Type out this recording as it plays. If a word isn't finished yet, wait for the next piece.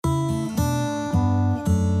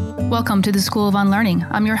Welcome to the School of Unlearning.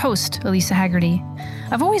 I'm your host, Elisa Haggerty.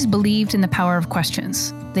 I've always believed in the power of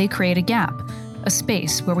questions. They create a gap, a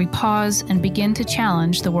space where we pause and begin to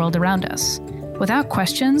challenge the world around us. Without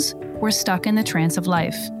questions, we're stuck in the trance of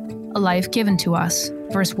life, a life given to us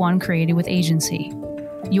versus one created with agency.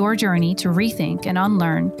 Your journey to rethink and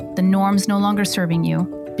unlearn the norms no longer serving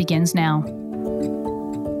you begins now.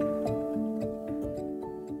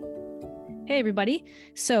 Hey, everybody.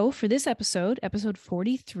 So for this episode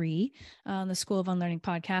 43 on the School of Unlearning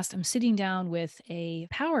podcast, I'm sitting down with a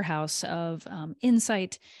powerhouse of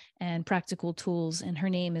insight and practical tools, and her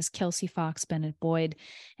name is Kelsey Fox Bennett Boyd.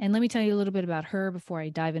 And let me tell you a little bit about her before I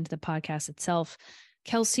dive into the podcast itself.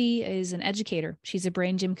 Kelsey is an educator. She's a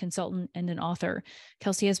brain gym consultant and an author.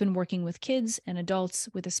 Kelsey has been working with kids and adults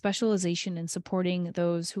with a specialization in supporting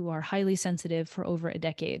those who are highly sensitive for over a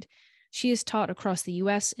decade. She has taught across the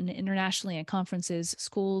U.S. and internationally at conferences,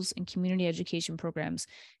 schools, and community education programs,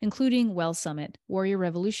 including Well Summit, Warrior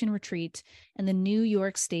Revolution Retreat, and the New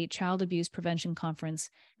York State Child Abuse Prevention Conference,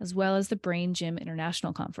 as well as the Brain Gym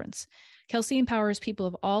International Conference. Kelsey empowers people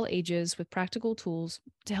of all ages with practical tools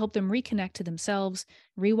to help them reconnect to themselves,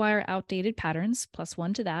 rewire outdated patterns, plus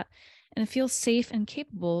one to that, and feel safe and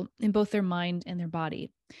capable in both their mind and their body.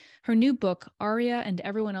 Her new book, Aria and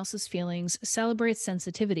Everyone Else's Feelings, celebrates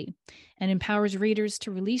sensitivity and empowers readers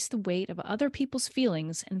to release the weight of other people's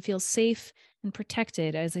feelings and feel safe and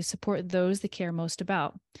protected as they support those they care most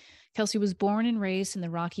about. Kelsey was born and raised in the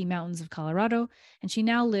Rocky Mountains of Colorado, and she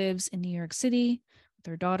now lives in New York City with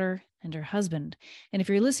her daughter and her husband. And if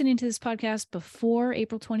you're listening to this podcast before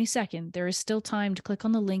April 22nd, there is still time to click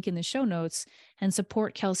on the link in the show notes and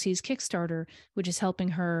support Kelsey's Kickstarter, which is helping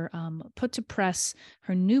her put to press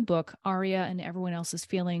her new book, Aria and Everyone Else's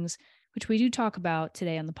Feelings, which we do talk about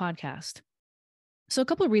today on the podcast. So a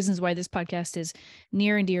couple of reasons why this podcast is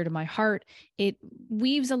near and dear to my heart. It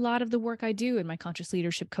weaves a lot of the work I do in my conscious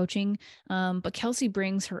leadership coaching, but Kelsey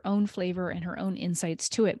brings her own flavor and her own insights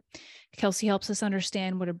to it. Kelsey helps us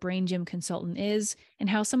understand what a brain gym consultant is and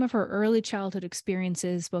how some of her early childhood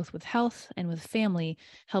experiences, both with health and with family,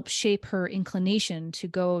 help shape her inclination to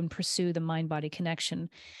go and pursue the mind-body connection.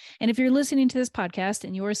 And if you're listening to this podcast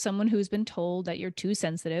and you're someone who's been told that you're too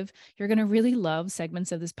sensitive, you're going to really love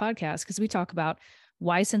segments of this podcast because we talk about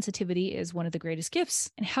why sensitivity is one of the greatest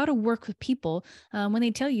gifts and how to work with people when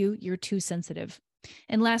they tell you you're too sensitive.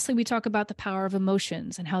 And lastly, we talk about the power of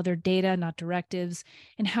emotions and how they're data, not directives,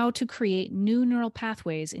 and how to create new neural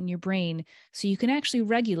pathways in your brain so you can actually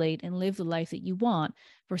regulate and live the life that you want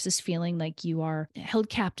versus feeling like you are held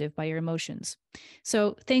captive by your emotions.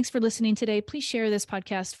 So thanks for listening today. Please share this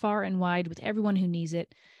podcast far and wide with everyone who needs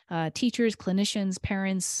it. Teachers, clinicians,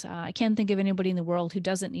 parents. I can't think of anybody in the world who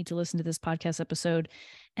doesn't need to listen to this podcast episode.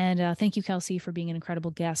 And thank you, Kelsey, for being an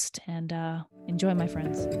incredible guest. And enjoy, my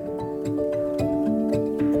friends.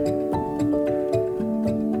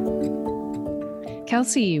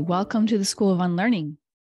 Kelsey, welcome to the School of Unlearning.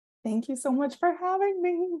 Thank you so much for having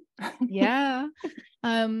me. Yeah.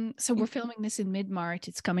 So we're filming this in mid-March.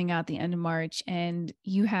 It's coming out the end of March, and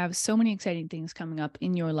you have so many exciting things coming up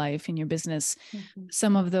in your life, in your business. Mm-hmm.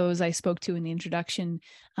 Some of those I spoke to in the introduction.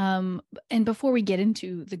 And before we get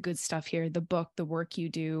into the good stuff here, the book, the work you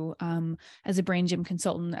do as a brain gym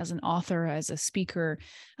consultant, as an author, as a speaker,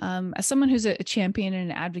 as someone who's a champion and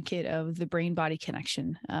an advocate of the brain-body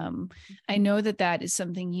connection. I know that is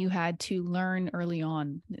something you had to learn early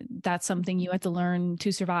on. That's something you had to learn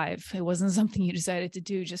to survive. It wasn't something you decided to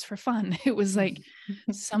do just for fun. It was like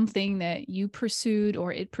something that you pursued,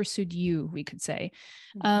 or it pursued you, we could say.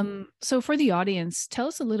 So for the audience, tell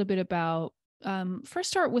us a little bit about, first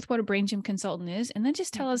start with what a brain gym consultant is, and then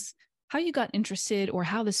just tell us how you got interested or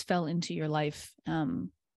how this fell into your life. And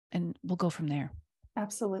we'll go from there.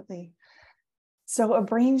 Absolutely. So a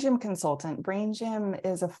brain gym consultant, brain gym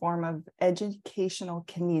is a form of educational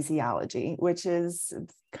kinesiology, which is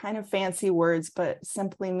kind of fancy words, but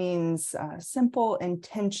simply means simple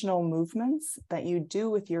intentional movements that you do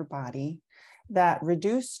with your body that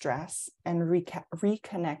reduce stress and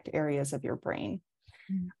reconnect areas of your brain.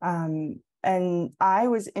 And I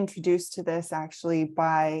was introduced to this actually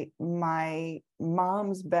by my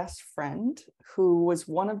mom's best friend, who was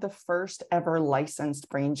one of the first ever licensed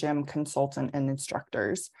brain gym consultant and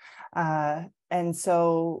instructors. And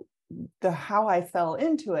so how I fell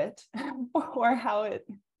into it or how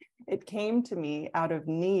it came to me out of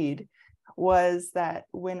need was that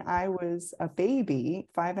when I was a baby,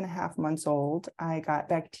 5.5 months old, I got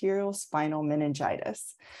bacterial spinal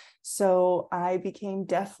meningitis. So I became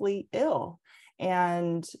deathly ill.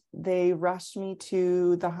 and they rushed me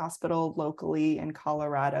to the hospital locally in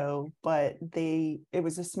Colorado, but it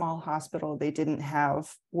was a small hospital. They didn't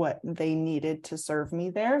have what they needed to serve me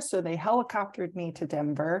there. So they helicoptered me to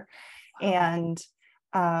Denver. Wow.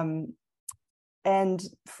 And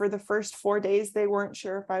for the first 4 days, they weren't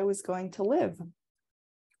sure if I was going to live.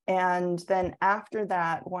 And then after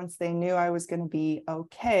that, once they knew I was going to be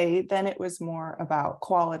okay, then it was more about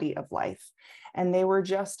quality of life. And they were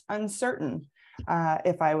just uncertain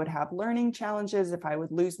if I would have learning challenges, if I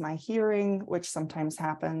would lose my hearing, which sometimes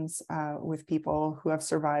happens with people who have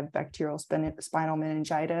survived bacterial spinal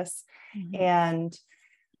meningitis. Mm-hmm. And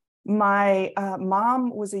my mom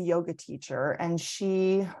was a yoga teacher, and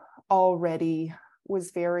she already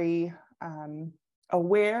was very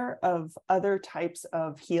aware of other types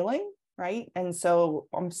of healing, right? And so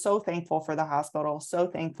I'm so thankful for the hospital, so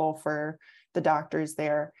thankful for the doctors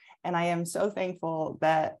there. And I am so thankful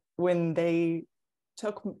that when they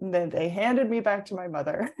handed me back to my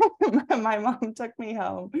mother, my mom took me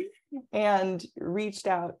home and reached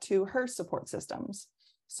out to her support systems.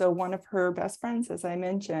 So one of her best friends, as I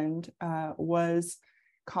mentioned, was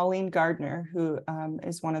Colleen Gardner, who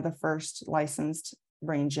is one of the first licensed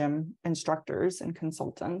brain gym instructors and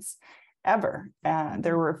consultants ever.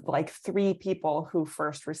 There were like 3 people who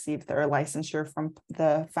first received their licensure from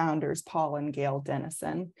the founders, Paul and Gail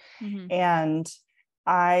Dennison. Mm-hmm. And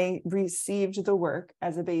I received the work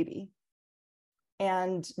as a baby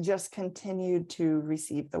and just continued to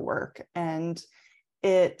receive the work. And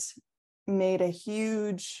it made a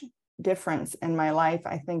huge difference in my life.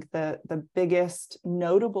 I think the biggest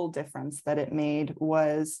notable difference that it made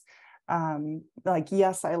was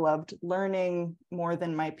yes, I loved learning more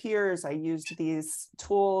than my peers. I used these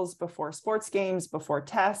tools before sports games, before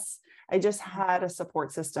tests. I just had a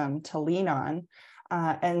support system to lean on.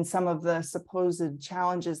 And some of the supposed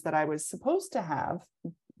challenges that I was supposed to have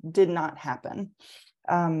did not happen.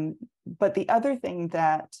 But the other thing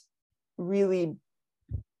that really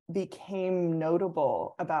became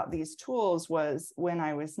notable about these tools was when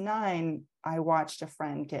I was 9, I watched a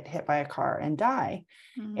friend get hit by a car and die.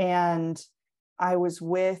 Mm-hmm. And I was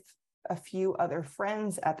with a few other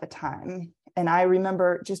friends at the time. And I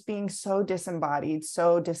remember just being so disembodied,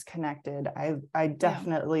 so disconnected. I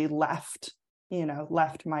definitely left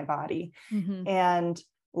my body. Mm-hmm. And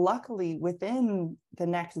luckily, within the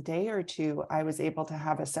next day or 2, I was able to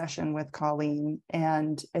have a session with Colleen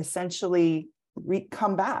and essentially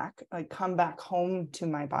come back home to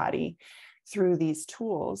my body through these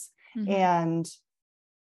tools. Mm-hmm. And,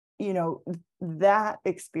 that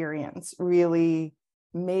experience really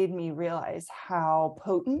made me realize how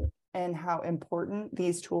potent and how important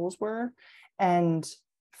these tools were. And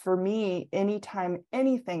for me, anytime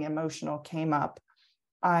anything emotional came up,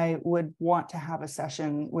 I would want to have a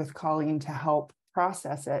session with Colleen to help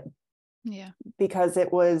process it. Yeah. Because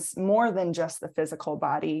it was more than just the physical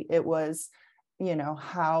body. It was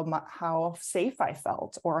how safe I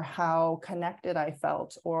felt, or how connected I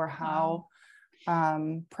felt, or how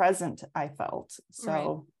present I felt. So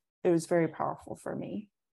right. It was very powerful for me.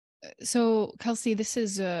 So Kelsey, this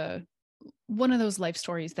is one of those life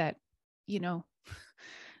stories that,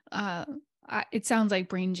 it sounds like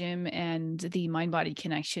Brain Gym and the mind-body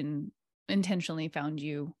connection intentionally found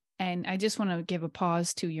you. And I just want to give a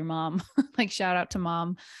pause to your mom, shout out to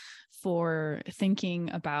Mom for thinking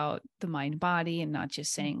about the mind body and not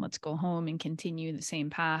just saying, let's go home and continue the same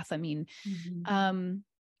path. I mean, mm-hmm.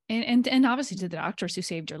 And obviously to the doctors who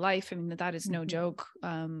saved your life. I mean, that is no joke.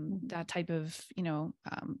 That type of,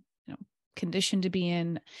 condition to be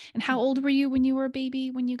in. And how old were you when you were a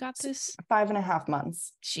baby, when you got this? 5.5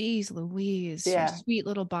 months. Jeez Louise, yeah. Your sweet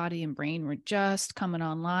little body and brain were just coming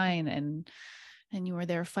online, and you were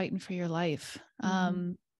there fighting for your life.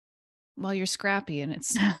 Mm-hmm. Well, you're scrappy, and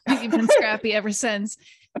you've been scrappy ever since.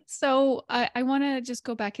 So I want to just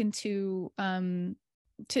go back into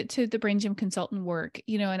to the Brain Gym consultant work,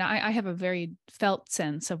 and I have a very felt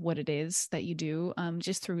sense of what it is that you do,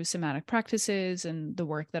 just through somatic practices and the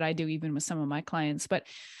work that I do, even with some of my clients. But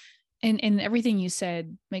and everything you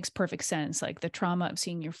said makes perfect sense. Like the trauma of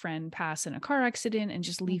seeing your friend pass in a car accident and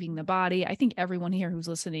just leaving the body. I think everyone here who's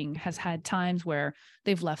listening has had times where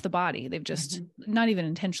they've left the body. They've just not even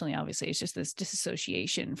intentionally, obviously, it's just this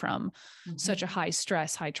disassociation from such a high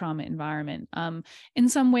stress, high trauma environment. In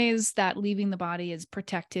some ways that leaving the body is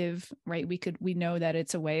protective, right? We know that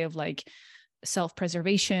it's a way of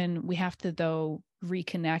self-preservation. We have to, though,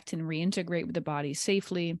 reconnect and reintegrate with the body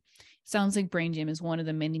safely. sounds like Brain Gym is one of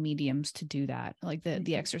the many mediums to do that, like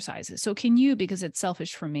the exercises. So can you, because it's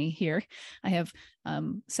selfish for me here, I have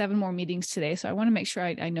 7 more meetings today. So I want to make sure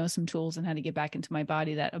I know some tools and how to get back into my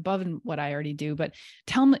body that above and what I already do. But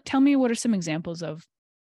tell me what are some examples of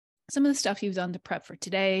some of the stuff you've done to prep for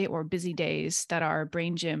today or busy days that are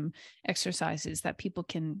Brain Gym exercises that people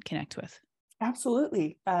can connect with?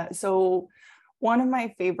 Absolutely. So one of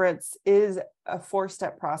my favorites is a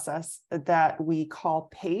 4-step process that we call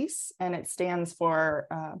PACE, and it stands for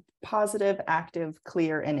positive, active,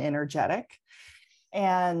 clear, and energetic.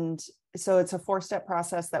 And so it's a 4-step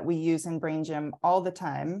process that we use in Brain Gym all the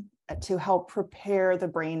time to help prepare the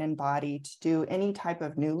brain and body to do any type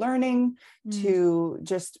of new learning, to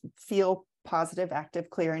just feel positive, active,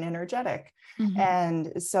 clear, and energetic.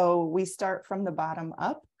 And so we start from the bottom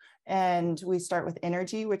up. And we start with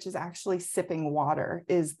energy, which is actually sipping water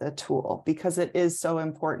is the tool, because it is so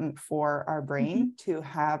important for our brain to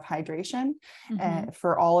have hydration. And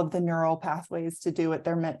for all of the neural pathways to do what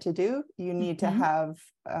they're meant to do, you need to have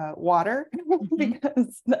water,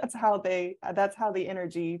 because that's how the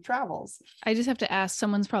energy travels. I just have to ask,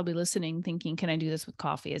 someone's probably listening thinking, can I do this with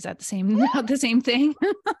coffee? Is that not the same thing?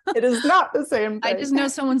 It is not the same thing. I just know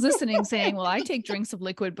someone's listening saying, well, I take drinks of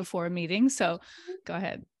liquid before a meeting. So go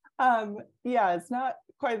ahead. Yeah, it's not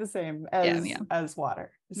quite the same as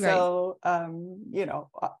water. So,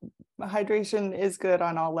 hydration is good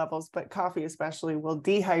on all levels, but coffee especially will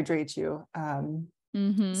dehydrate you.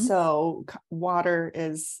 So water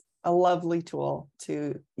is a lovely tool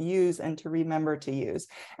to use and to remember to use.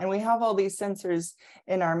 And we have all these sensors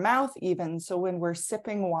in our mouth even. So when we're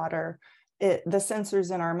sipping water, the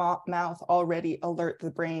sensors in our mouth already alert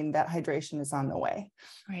the brain that hydration is on the way.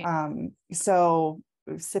 Right. So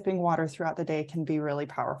sipping water throughout the day can be really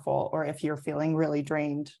powerful, or if you're feeling really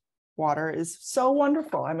drained, water is so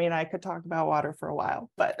wonderful. I mean, I could talk about water for a while,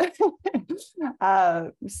 but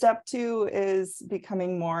step 2 is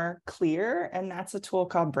becoming more clear, and that's a tool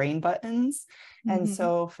called brain buttons. And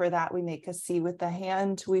so for that, we make a C with the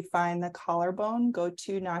hand. We find the collarbone, go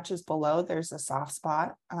 2 notches below. There's a soft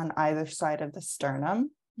spot on either side of the sternum.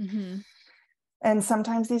 And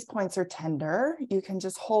sometimes these points are tender. You can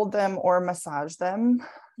just hold them or massage them,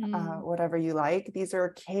 whatever you like. These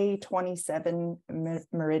are K27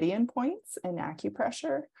 meridian points in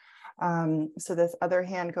acupressure. So this other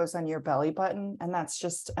hand goes on your belly button, and that's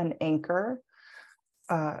just an anchor,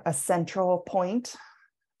 a central point.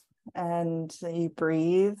 And you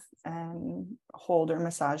breathe and hold or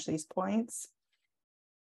massage these points.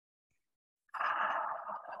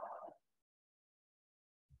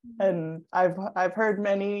 And I've heard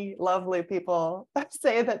many lovely people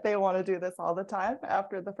say that they want to do this all the time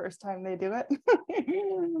after the first time they do it.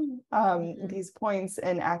 These points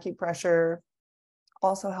in acupressure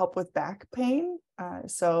also help with back pain.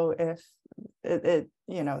 So if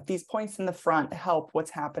these points in the front help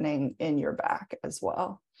what's happening in your back as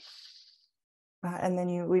well. And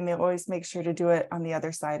then we may always make sure to do it on the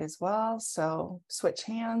other side as well. So switch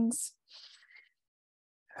hands.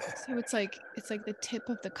 So it's like the tip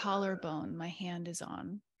of the collarbone my hand is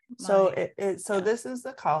on. So this is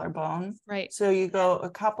the collarbone. Right. So you go a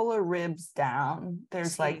couple of ribs down.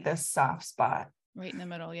 There's like this soft spot. Right in the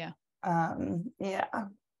middle. Yeah. Yeah.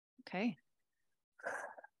 Okay.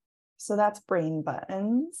 So that's brain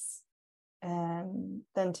buttons. And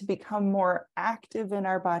then to become more active in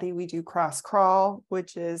our body, we do cross crawl,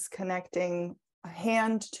 which is connecting a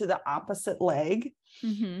hand to the opposite leg.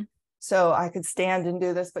 So I could stand and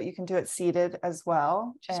do this, but you can do it seated as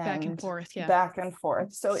well. Just back and forth. Yeah. Back and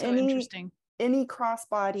forth. So interesting. Any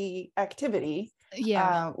cross-body activity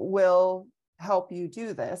will help you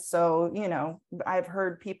do this. So, I've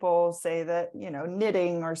heard people say that,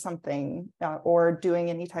 knitting or something, or doing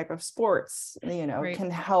any type of sports, can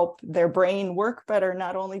help their brain work better,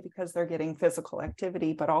 not only because they're getting physical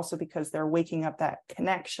activity, but also because they're waking up that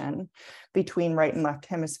connection between right and left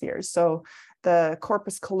hemispheres. So the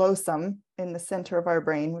corpus callosum in the center of our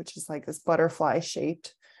brain, which is like this butterfly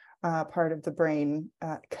shaped part of the brain,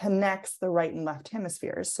 connects the right and left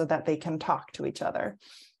hemispheres so that they can talk to each other.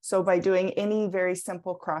 So by doing any very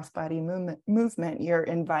simple cross-body movement, you're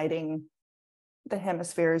inviting the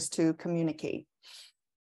hemispheres to communicate,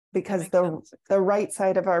 because the right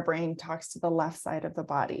side of our brain talks to the left side of the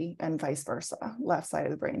body and vice versa. Left side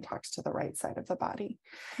of the brain talks to the right side of the body.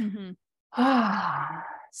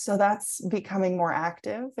 So that's becoming more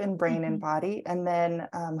active in brain and body. And then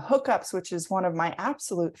hookups, which is one of my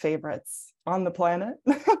absolute favorites on the planet.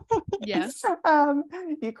 Yes.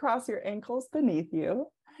 You cross your ankles beneath you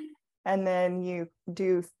And then you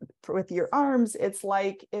do with your arms, it's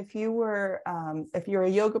like if you're a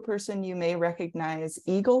yoga person, you may recognize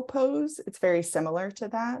eagle pose. It's very similar to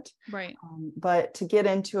that. Right. But to get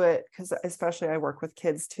into it, because especially I work with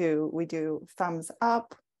kids too, we do thumbs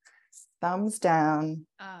up, thumbs down,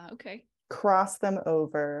 Okay. cross them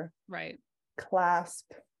over, Right.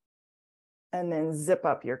 clasp, and then zip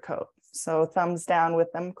up your coat. So thumbs down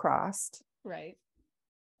with them crossed. Right.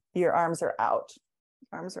 Your arms are out.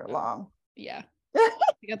 Arms are long. Yeah.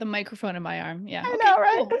 You got the microphone in my arm. Yeah. I Okay, know,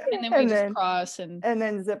 right? cool. And then we just cross and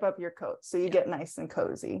then zip up your coat. So you get nice and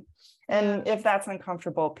cozy. And if that's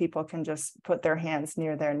uncomfortable, people can just put their hands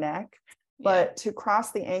near their neck. But to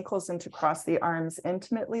cross the ankles and to cross the arms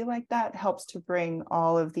intimately like that helps to bring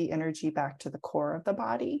all of the energy back to the core of the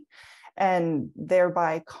body, and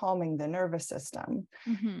thereby calming the nervous system.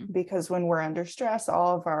 Because when we're under stress,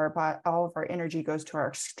 all of our energy goes to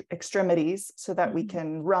our extremities so that we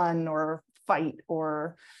can run or fight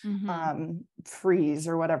or freeze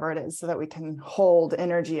or whatever it is, so that we can hold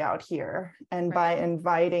energy out here. And by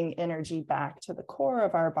inviting energy back to the core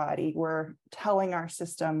of our body, we're telling our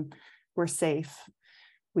system we're safe.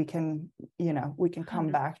 We can come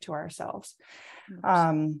back to ourselves.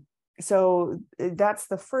 So that's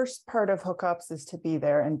the first part of hookups, is to be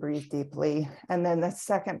there and breathe deeply. And then the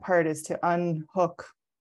second part is to unhook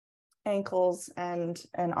ankles and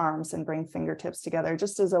arms and bring fingertips together,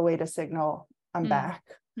 just as a way to signal I'm back.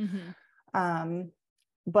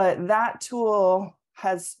 But that tool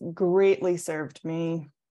has greatly served me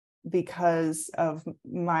because of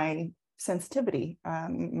my sensitivity.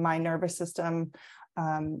 My nervous system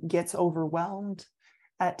gets overwhelmed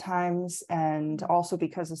at times, and also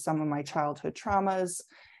because of some of my childhood traumas,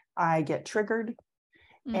 I get triggered.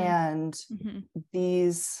 And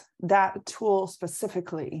that tool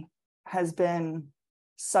specifically has been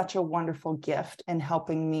such a wonderful gift in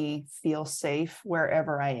helping me feel safe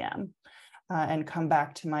wherever I am, and come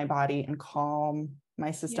back to my body and calm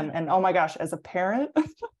my system. And oh my gosh, as a parent,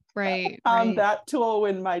 that tool,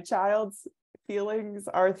 when my child's feelings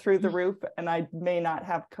are through the roof and I may not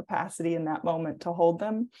have capacity in that moment to hold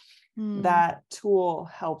them, that tool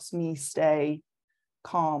helps me stay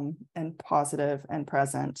calm and positive and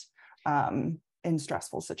present in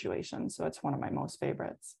stressful situations. So it's one of my most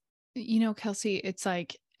favorites. Kelsey, it's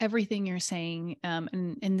like everything you're saying,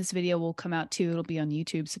 and this video will come out too. It'll be on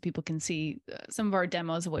YouTube so people can see some of our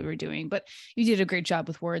demos of what we're doing. But you did a great job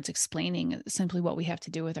with words explaining simply what we have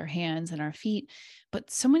to do with our hands and our feet. But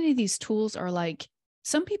so many of these tools are like,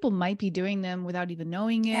 some people might be doing them without even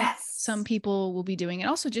knowing it. Some people will be doing it.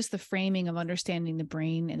 Also, just the framing of understanding the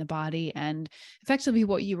brain and the body, and effectively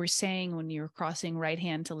what you were saying when you were crossing right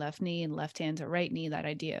hand to left knee and left hand to right knee, that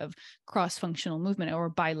idea of cross-functional movement or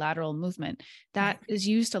bilateral movement, that is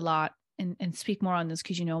used a lot. And speak more on this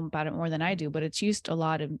because you know about it more than I do, but it's used a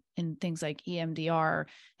lot in things like EMDR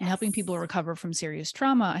and helping people recover from serious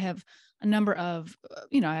trauma. I have a number of,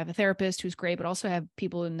 I have a therapist who's great, but also I have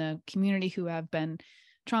people in the community who have been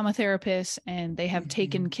trauma therapists, and they have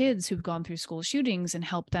taken kids who've gone through school shootings and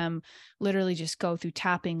helped them literally just go through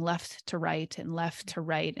tapping left to right and left to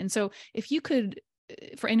right. And so if you could,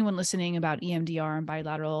 for anyone listening about EMDR and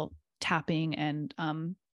bilateral tapping and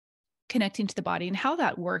connecting to the body and how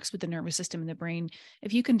that works with the nervous system and the brain,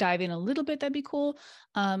 if you can dive in a little bit, that'd be cool.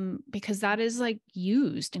 Because that is like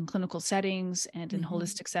used in clinical settings and in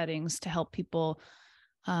holistic settings to help people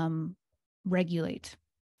regulate.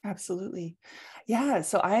 Absolutely. Yeah.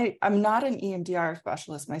 So I'm not an EMDR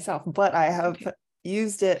specialist myself, but I have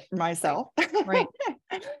used it myself. Right.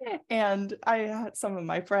 And some of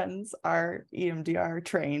my friends are EMDR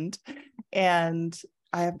trained, and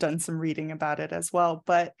I have done some reading about it as well.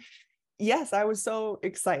 But yes, I was so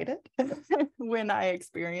excited when I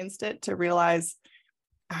experienced it to realize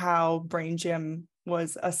how Brain Gym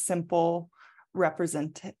was a simple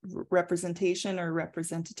representation or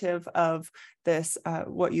representative of this,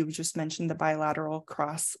 what you just mentioned, the bilateral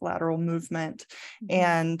cross-lateral movement,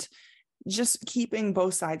 and just keeping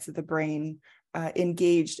both sides of the brain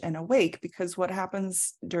engaged and awake. Because what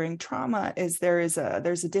happens during trauma is there's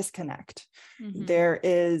a disconnect. There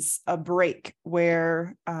is a break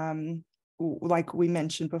where like we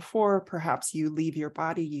mentioned before, perhaps you leave your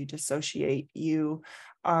body, you dissociate, you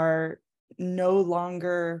are no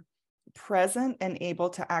longer present and able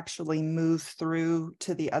to actually move through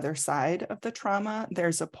to the other side of the trauma.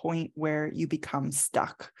 There's a point where you become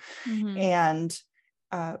stuck. And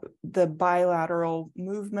the bilateral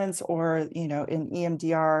movements, or, in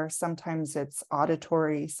EMDR, sometimes it's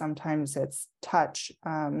auditory, sometimes it's touch,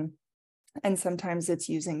 and sometimes it's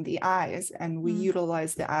using the eyes. And we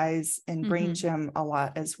utilize the eyes in Brain Gym a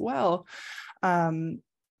lot as well.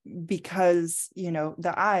 because,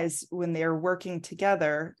 the eyes, when they're working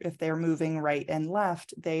together, if they're moving right and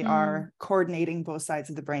left, they are coordinating both sides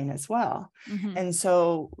of the brain as well. Mm-hmm. And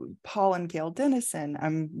so Paul and Gail Dennison,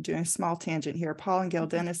 I'm doing a small tangent here. Paul and Gail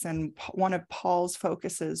Dennison, one of Paul's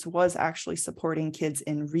focuses was actually supporting kids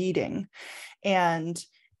in reading, and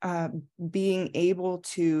being able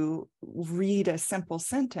to read a simple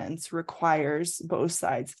sentence requires both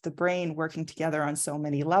sides of the brain working together on so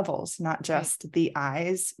many levels, not just the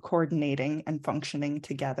eyes coordinating and functioning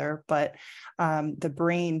together, but the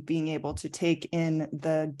brain being able to take in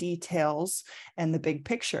the details and the big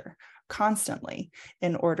picture constantly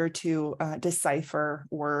in order to decipher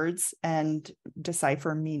words and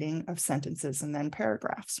decipher meaning of sentences and then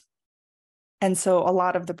paragraphs. And so a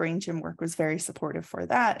lot of the brain gym work was very supportive for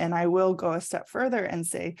that. And I will go a step further and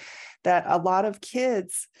say that a lot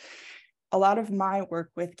of my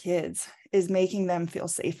work with kids is making them feel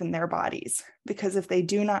safe in their bodies, because if they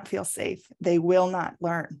do not feel safe, they will not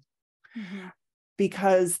learn.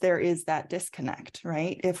 Because there is that disconnect,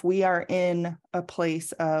 right? If we are in a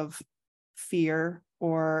place of fear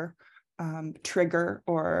or trigger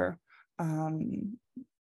or,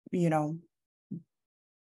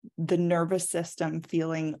 the nervous system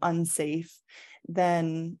feeling unsafe,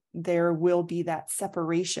 then there will be that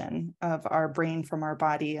separation of our brain from our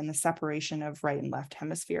body and the separation of right and left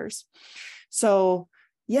hemispheres. So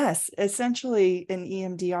yes, essentially in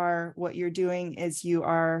EMDR, what you're doing is you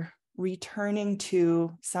are returning to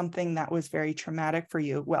something that was very traumatic for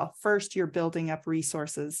you. Well, first you're building up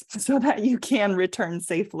resources so that you can return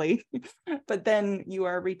safely, but then you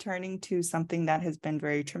are returning to something that has been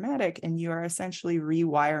very traumatic, and you are essentially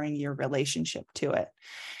rewiring your relationship to it.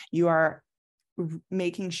 You are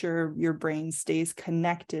making sure your brain stays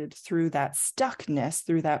connected through that stuckness,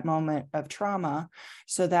 through that moment of trauma,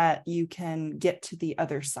 so that you can get to the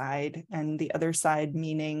other side. And the other side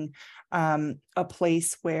meaning a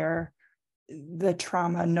place where the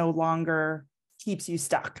trauma no longer keeps you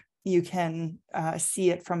stuck. You can see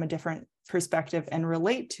it from a different perspective and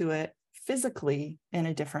relate to it physically in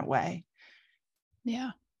a different way.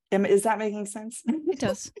 Yeah. Is that making sense? It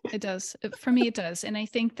does. It does. For me, it does. And I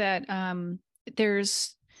think that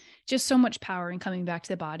there's just so much power in coming back to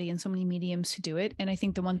the body and so many mediums to do it. And I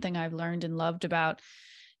think the one thing I've learned and loved about,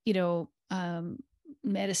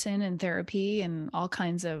 medicine and therapy and all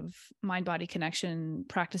kinds of mind-body connection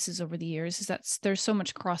practices over the years is that there's so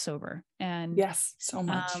much crossover. And yes, so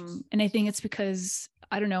much. And I think it's because,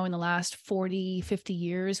 I don't know, in the last 40, 50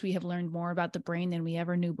 years, we have learned more about the brain than we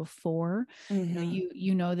ever knew before.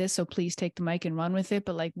 You know this, so please take the mic and run with it.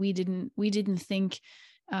 But like, we didn't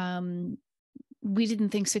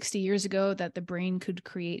think 60 years ago that the brain could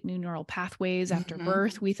create new neural pathways after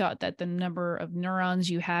birth. We thought that the number of neurons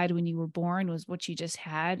you had when you were born was what you just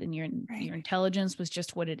had, and your intelligence was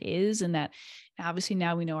just what it is. And that obviously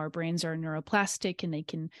now we know our brains are neuroplastic and they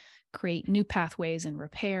can create new pathways and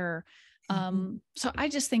repair. So I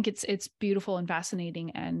just think it's beautiful and fascinating.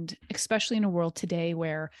 And especially in a world today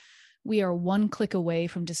where we are one click away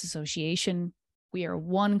from disassociation. We are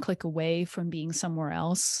one click away from being somewhere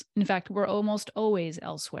else. In fact, we're almost always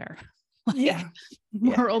elsewhere.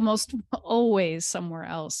 We're almost always somewhere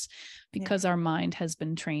else because our mind has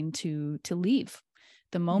been trained to leave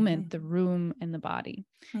the moment, the room, and the body.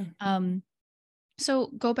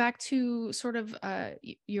 So go back to sort of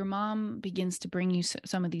your mom begins to bring you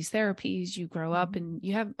some of these therapies. You grow up and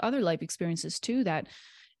you have other life experiences too that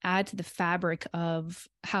add to the fabric of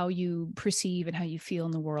how you perceive and how you feel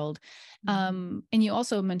in the world. And you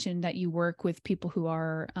also mentioned that you work with people who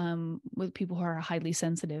are highly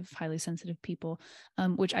sensitive people,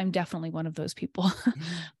 which I'm definitely one of those people.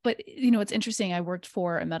 But it's interesting. I worked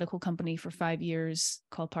for a medical company for 5 years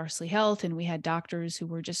called Parsley Health, and we had doctors who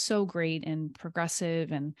were just so great and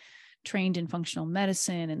progressive and trained in functional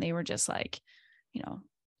medicine, and they were just like,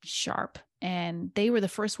 sharp. And they were the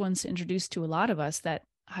first ones to introduce to a lot of us that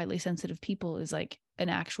highly sensitive people is like an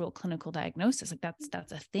actual clinical diagnosis. Like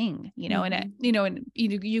that's a thing, and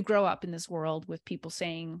you grow up in this world with people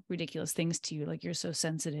saying ridiculous things to you. Like, you're so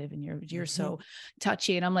sensitive and you're so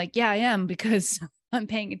touchy. And I'm like, yeah, I am, because I'm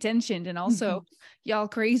paying attention, and also y'all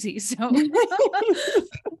crazy. So,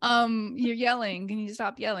 you're yelling. Can you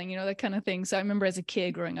stop yelling? That kind of thing. So I remember as a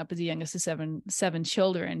kid growing up as the youngest of seven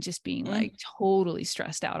children, just being like totally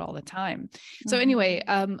stressed out all the time. So anyway,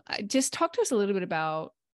 just talk to us a little bit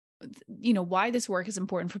about, why this work is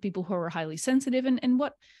important for people who are highly sensitive, and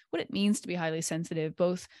what it means to be highly sensitive,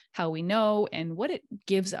 both how we know and what it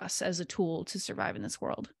gives us as a tool to survive in this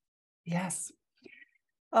world. Yes.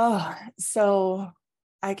 Oh, so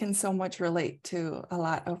I can so much relate to a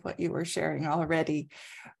lot of what you were sharing already.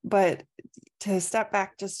 But to step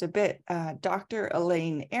back just a bit, Dr.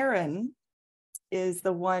 Elaine Aron is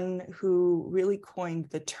the one who really coined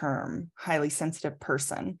the term highly sensitive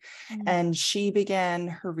person. And she began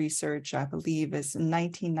her research, I believe, is in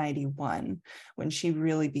 1991 when she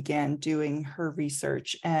really began doing her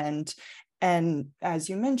research. And as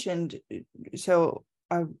you mentioned, so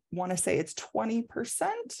I want to say it's 20%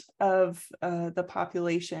 of the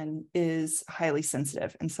population is highly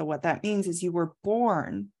sensitive. And so what that means is you were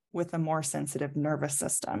born with a more sensitive nervous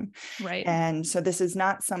system. Right. And so this is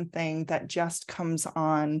not something that just comes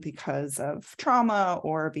on because of trauma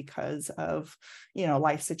or because of,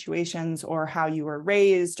 life situations or how you were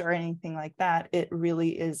raised or anything like that. It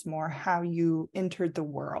really is more how you entered the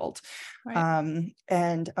world. Right.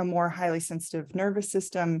 And a more highly sensitive nervous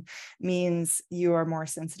system means you are more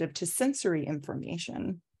sensitive to sensory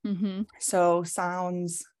information. Mm-hmm. So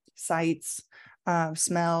sounds, sights,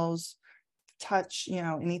 smells, touch,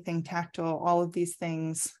 anything tactile, all of these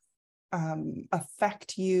things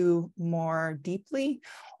affect you more deeply,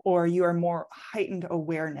 or you are more heightened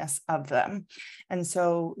awareness of them. And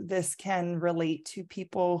so this can relate to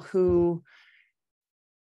people who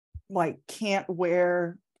can't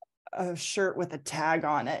wear a shirt with a tag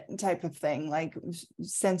on it type of thing. Like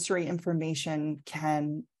sensory information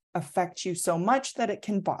can affect you so much that it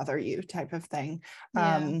can bother you type of thing.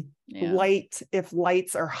 Light, if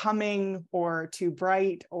lights are humming or too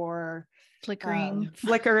bright or flickering.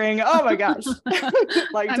 Oh my gosh.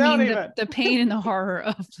 The pain and the horror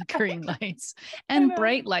of flickering lights and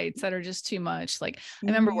bright lights that are just too much. Like I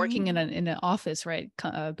remember working in an office, right?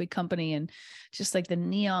 A big company, and just like the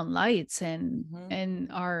neon lights and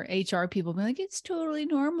our HR people being like, it's totally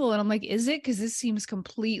normal. And I'm like, is it? Because this seems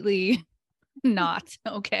completely not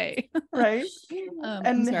okay. Right.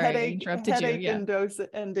 And headache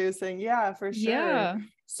inducing. Yeah, for sure. Yeah.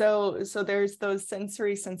 So there's those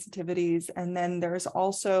sensory sensitivities. And then there's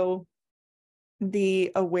also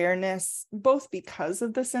the awareness, both because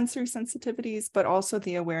of the sensory sensitivities, but also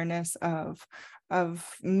the awareness of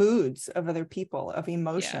moods of other people, of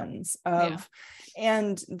emotions,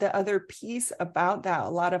 and the other piece about that, a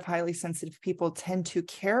lot of highly sensitive people tend to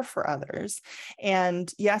care for others.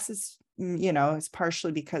 And yes, it's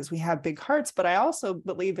partially because we have big hearts, but I also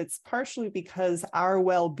believe it's partially because our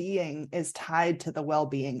well-being is tied to the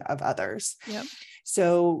well-being of others. Yep.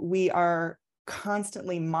 So we are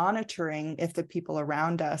constantly monitoring if the people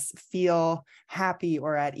around us feel happy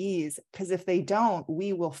or at ease, because if they don't,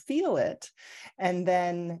 we will feel it. And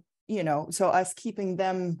then, so us keeping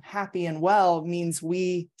them happy and well means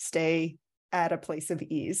we stay at a place of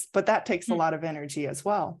ease, but that takes a lot of energy as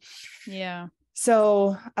well. Yeah.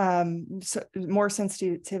 So more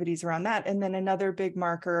sensitivities around that. And then another big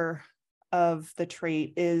marker of the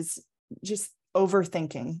trait is just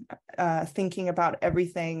overthinking, thinking about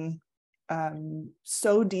everything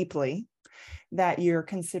so deeply that you're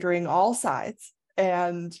considering all sides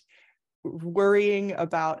and worrying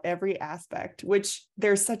about every aspect, which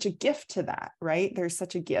there's such a gift to that, right? There's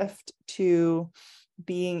such a gift to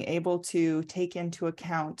being able to take into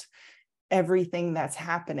account everything that's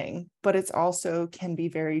happening, but it's also can be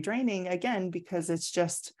very draining, again, because it's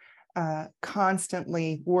just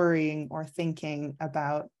constantly worrying or thinking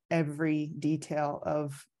about every detail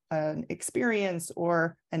of an experience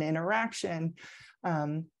or an interaction.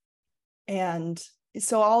 And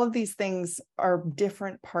so all of these things are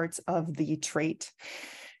different parts of the trait.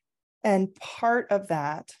 And part of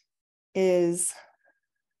that is,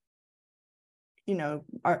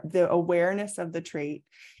 the awareness of the trait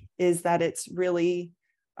is that it's really,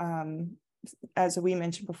 as we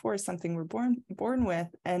mentioned before, something we're born with.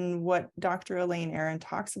 And what Dr. Elaine Aron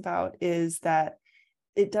talks about is that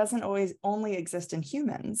it doesn't always only exist in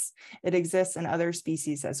humans. It exists in other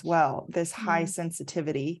species as well, this high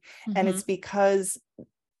sensitivity. Mm-hmm. And it's because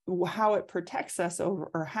how it protects us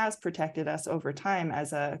or has protected us over time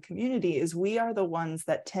as a community is we are the ones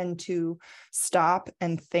that tend to stop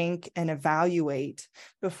and think and evaluate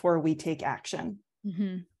before we take action.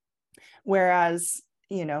 Mm-hmm. Whereas,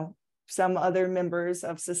 some other members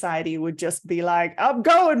of society would just be like, I'm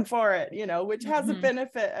going for it, which has a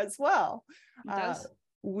benefit as well.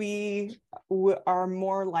 We are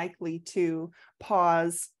more likely to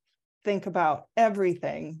pause, think about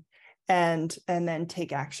everything, and then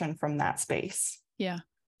take action from that space. Yeah.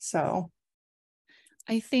 So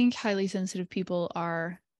I think highly sensitive people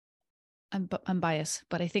are, I'm biased,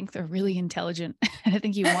 but I think they're really intelligent. I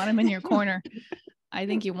think you want them in your corner. I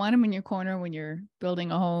think you want them in your corner when you're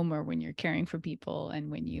building a home or when you're caring for people and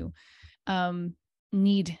when you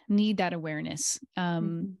need that awareness.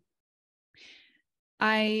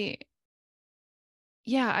 I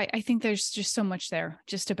think there's just so much there,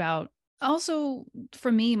 just about, also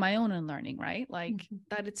for me, my own unlearning, right? Like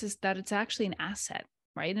that it's actually an asset,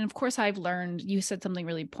 right? And of course I've learned, you said something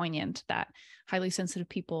really poignant, that highly sensitive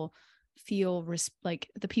people feel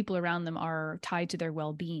like the people around them are tied to their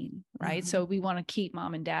well-being, right? So we want to keep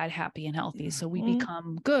mom and dad happy and healthy. So we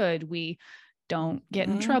become good. We don't get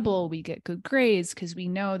in trouble. We get good grades because we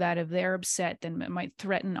know that if they're upset, then it might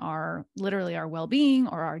threaten literally our well-being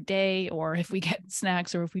or our day, or if we get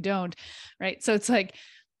snacks or if we don't, right? So it's like,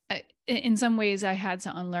 in some ways I had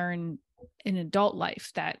to unlearn in adult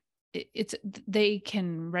life that they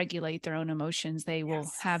can regulate their own emotions. They will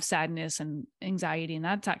have sadness and anxiety, and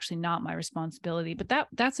that's actually not my responsibility. But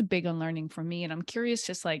that's a big unlearning for me. And I'm curious,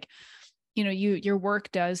 just like, your work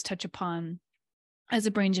does touch upon, as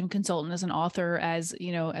a brain gym consultant, as an author, as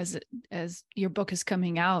your book is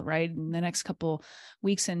coming out right in the next couple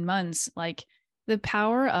weeks and months, like the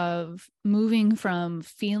power of moving from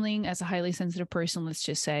feeling as a highly sensitive person, let's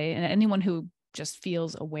just say, and anyone who just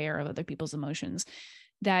feels aware of other people's emotions,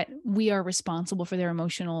 that we are responsible for their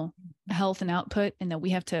emotional health and output, and that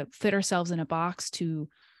we have to fit ourselves in a box to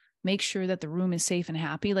make sure that the room is safe and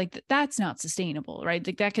happy. Like that's not sustainable, right?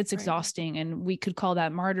 Like that gets exhausting, and we could call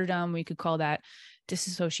that martyrdom. We could call that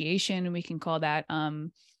disassociation, and we can call that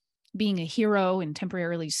being a hero and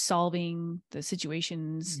temporarily solving the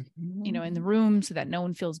situations, in the room so that no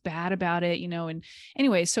one feels bad about it, and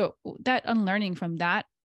anyway, so that unlearning from that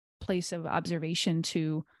place of observation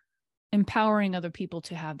to empowering other people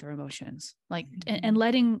to have their emotions, like, and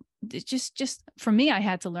letting it just for me, I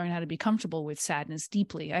had to learn how to be comfortable with sadness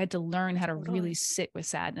deeply. I had to learn how to really sit with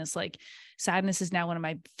sadness. Like sadness is now one of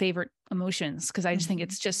my favorite emotions, because I just think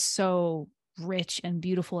it's just so rich and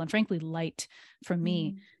beautiful and frankly light for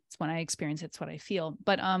me. It's when I experience it, it's what I feel.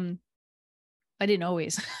 But I didn't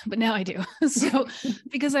always, but now I do. So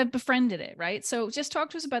because I've befriended it, right? So just talk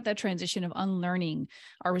to us about that transition of unlearning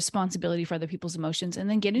our responsibility for other people's emotions, and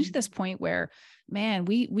then getting to this point where, man,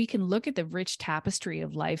 we can look at the rich tapestry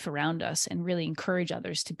of life around us and really encourage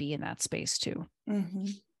others to be in that space too.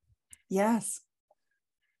 Yes.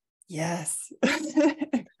 Yes.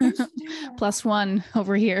 +1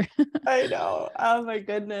 over here. I know. Oh my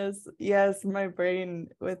goodness. Yes, my brain,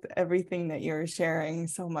 with everything that you're sharing,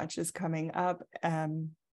 so much is coming up.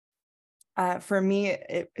 For me,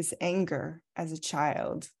 it was anger as a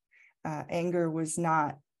child. Anger was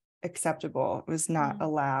not acceptable. It was not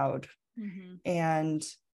allowed. And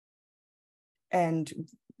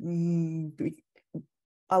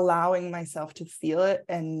allowing myself to feel it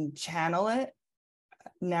and channel it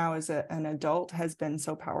now as an adult has been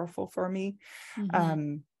so powerful for me.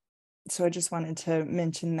 So I just wanted to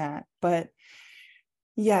mention that. But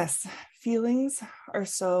yes, feelings are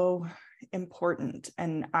so important.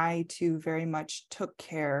 And I too very much took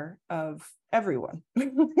care of everyone.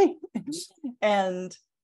 And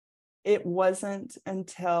it wasn't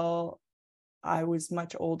until I was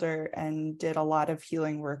much older and did a lot of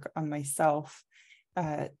healing work on myself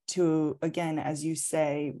to, again, as you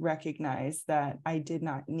say, recognize that I did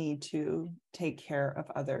not need to take care of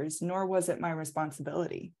others, nor was it my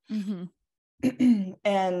responsibility.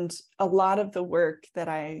 And a lot of the work that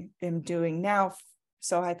I am doing now,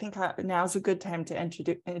 so I think now's a good time to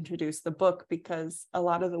introduce the book, because a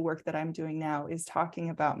lot of the work that I'm doing now is talking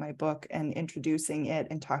about my book and introducing it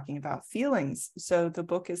and talking about feelings. So the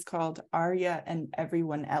book is called Arya and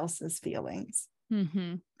Everyone Else's Feelings.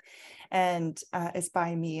 And it's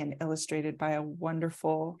by me and illustrated by a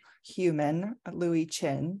wonderful human, Louis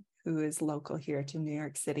Chin, who is local here to New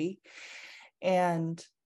York City. And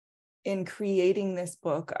in creating this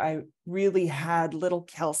book, I really had little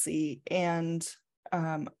Kelsey and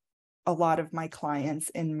a lot of my clients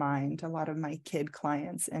in mind, a lot of my kid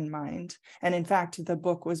clients in mind. And in fact, the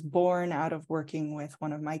book was born out of working with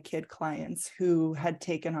one of my kid clients who had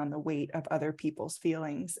taken on the weight of other people's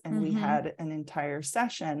feelings. And we had an entire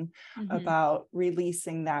session about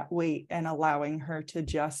releasing that weight and allowing her to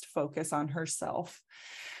just focus on herself.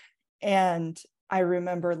 And I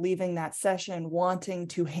remember leaving that session wanting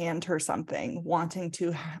to hand her something, wanting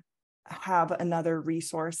to have another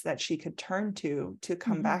resource that she could turn to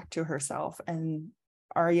come back to herself. And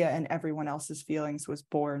Arya and Everyone Else's Feelings was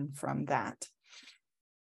born from that.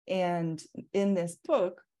 And in this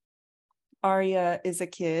book, Arya is a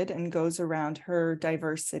kid and goes around her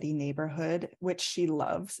diverse city neighborhood, which she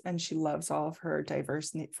loves, and she loves all of her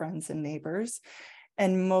diverse friends and neighbors.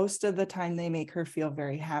 And most of the time they make her feel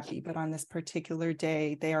very happy. But on this particular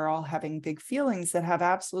day, they are all having big feelings that have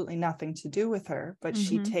absolutely nothing to do with her, but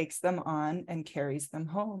she takes them on and carries them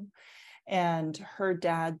home. And her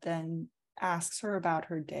dad then asks her about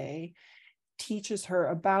her day, teaches her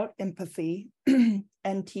about empathy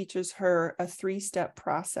and teaches her a 3-step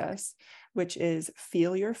process, which is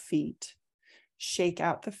feel your feet, shake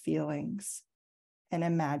out the feelings, and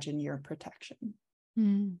imagine your protection.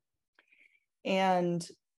 Mm. And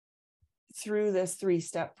through this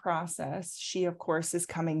 3-step process, she, of course, is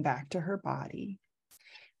coming back to her body,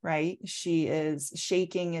 right?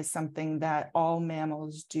 Shaking is something that all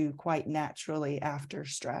mammals do quite naturally after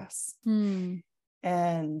stress. Mm.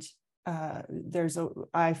 And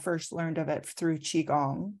I first learned of it through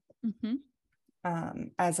Qigong,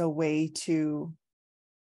 as a way to,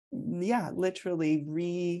 literally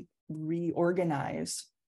reorganize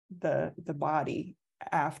the body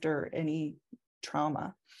after any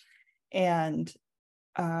trauma, and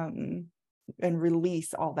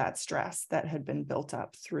release all that stress that had been built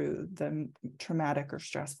up through the traumatic or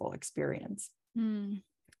stressful experience. Mm.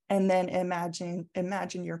 And then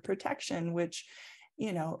imagine your protection, which,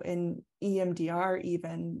 in EMDR,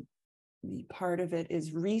 even part of it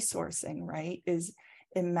is resourcing, right? Is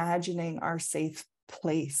imagining our safe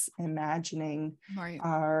place, imagining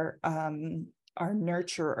our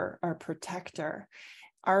nurturer, our protector.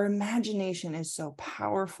 Our imagination is so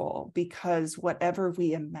powerful because whatever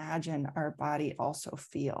we imagine, our body also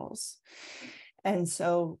feels. And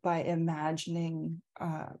so by imagining,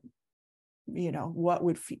 what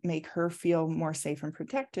would make her feel more safe and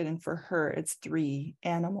protected. And for her, it's 3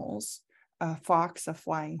 animals: a fox, a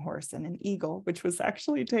flying horse, and an eagle, which was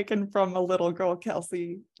actually taken from a little girl,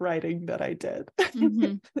 Kelsey, writing that I did.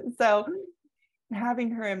 So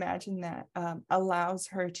having her imagine that allows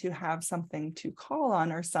her to have something to call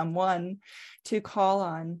on, or someone to call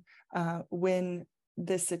on when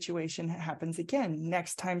this situation happens again.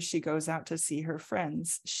 Next time she goes out to see her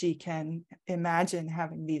friends, she can imagine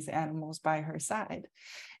having these animals by her side.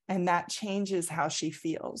 And that changes how she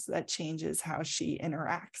feels, that changes how she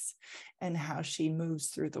interacts and how she moves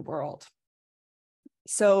through the world.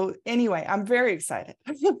 So anyway, I'm very excited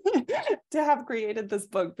to have created this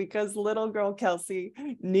book because little girl Kelsey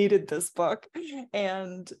needed this book.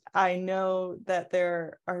 And I know that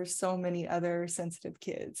there are so many other sensitive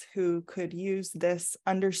kids who could use this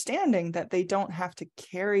understanding that they don't have to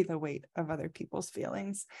carry the weight of other people's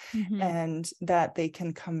feelings, and that they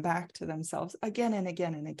can come back to themselves again and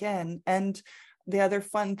again and again. And the other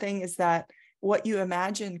fun thing is that what you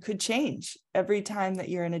imagine could change every time that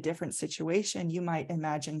you're in a different situation. You might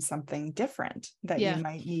imagine something different that you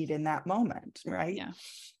might need in that moment, right?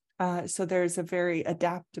 So there's a very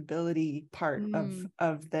adaptability part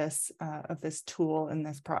of this tool and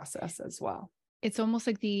this process as well. It's almost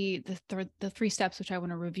like the 3 steps, which I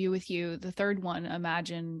want to review with you. The third one,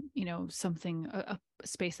 imagine, something, a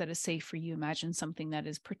space that is safe for you. Imagine something that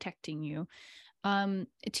is protecting you. To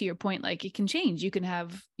your point, like it can change. You could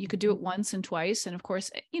do it once and twice. And of course,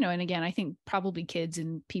 and again, I think probably kids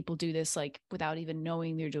and people do this like without even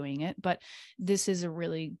knowing they're doing it. But this is a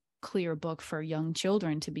really clear book for young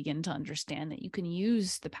children to begin to understand that you can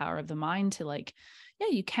use the power of the mind to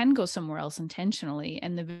you can go somewhere else intentionally.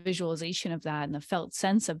 And the visualization of that and the felt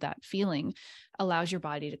sense of that feeling allows your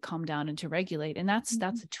body to calm down and to regulate. And that's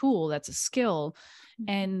a tool, that's a skill.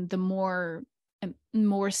 And the more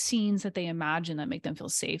scenes that they imagine that make them feel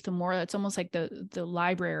safe, the more it's almost like the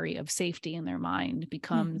library of safety in their mind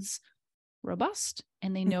becomes robust,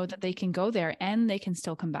 and they know that they can go there and they can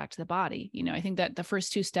still come back to the body. I think that the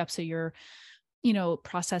first 2 steps of your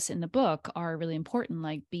process in the book are really important.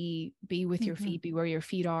 Like be with your feet, be where your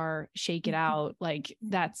feet are, shake it out. Like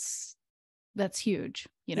that's huge,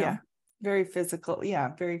 very physical.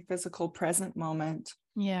 Very physical present moment.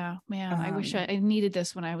 Yeah, man, I wish I needed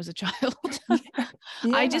this when I was a child.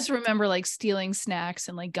 I just remember like stealing snacks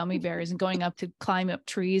and like gummy bears and going up to climb up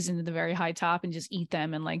trees into the very high top and just eat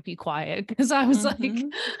them and like be quiet because I was like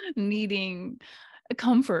needing a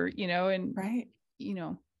comfort, and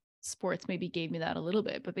sports maybe gave me that a little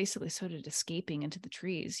bit, but basically so did escaping into the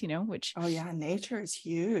trees, which. Oh yeah, nature is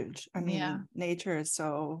huge. I mean, nature is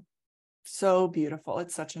so beautiful.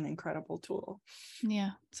 It's such an incredible tool.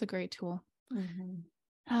 Yeah, it's a great tool.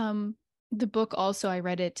 The book also, I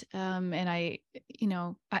read it, and I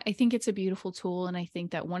think it's a beautiful tool. And I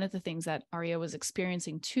think that one of the things that Aria was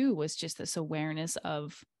experiencing too was just this awareness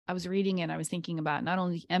of, I was reading it and I was thinking about not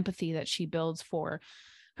only the empathy that she builds for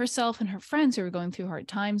herself and her friends who are going through hard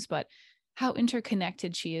times, but how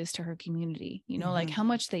interconnected she is to her community, like how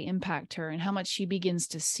much they impact her and how much she begins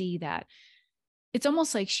to see that it's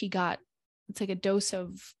almost like it's like a dose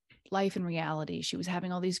of life and reality. She was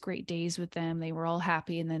having all these great days with them. They were all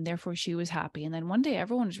happy. And then therefore she was happy. And then one day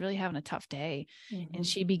everyone was really having a tough day. And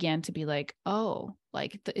she began to be like, oh,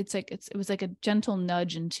 like it was like a gentle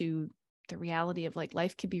nudge into the reality of like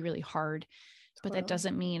life could be really hard, but that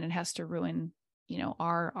doesn't mean it has to ruin,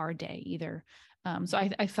 our day either. So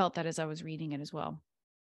I felt that as I was reading it as well.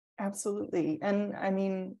 Absolutely. And I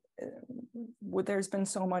mean, there's been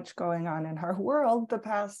so much going on in our world the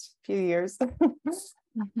past few years.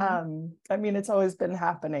 I mean, it's always been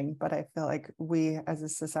happening, but I feel like we as a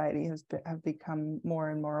society have become more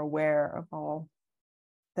and more aware of all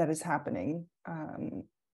that is happening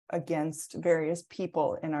against various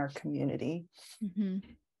people in our community.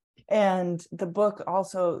 And the book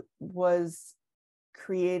also was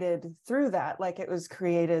created through that. Like, it was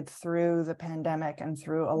created through the pandemic and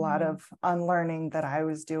through a lot of unlearning that I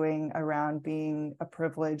was doing around being a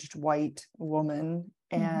privileged white woman.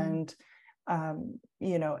 And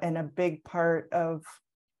and a big part of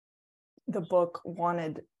the book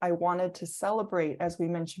I wanted to celebrate, as we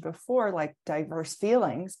mentioned before, like diverse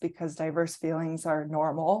feelings, because diverse feelings are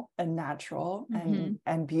normal and natural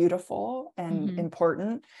and beautiful and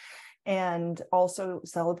important. And also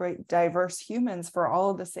celebrate diverse humans for all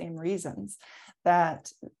of the same reasons,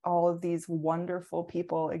 that all of these wonderful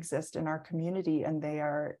people exist in our community, and they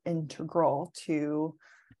are integral to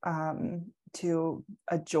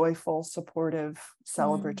a joyful, supportive,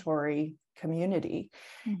 celebratory community.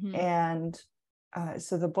 And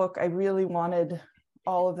so the book, I really wanted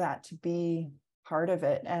all of that to be part of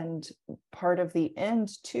it. And part of the end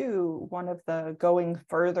too, one of the going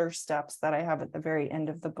further steps that I have at the very end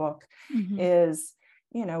of the book is,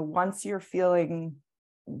 once you're feeling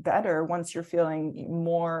better, once you're feeling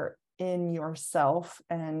more in yourself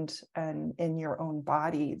and in your own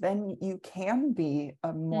body, then you can be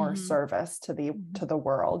a more service to the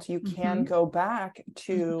world. You can go back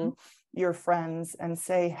to your friends and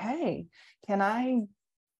say, hey, can I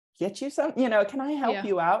get you some, can I help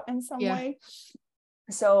you out in some way?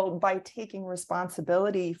 So by taking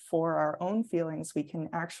responsibility for our own feelings, we can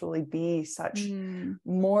actually be such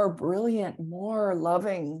more brilliant, more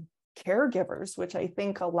loving caregivers, which I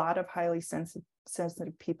think a lot of highly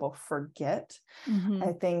sensitive people forget.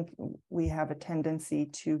 I think we have a tendency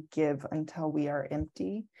to give until we are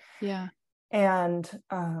empty. And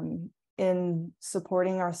in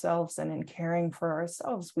supporting ourselves and in caring for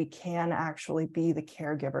ourselves, we can actually be the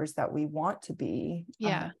caregivers that we want to be.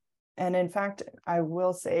 And in fact, I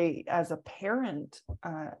will say, as a parent,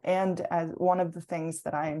 and as one of the things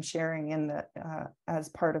that I am sharing in the as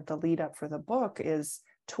part of the lead up for the book is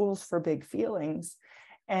tools for big feelings.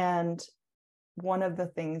 And one of the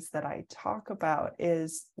things that I talk about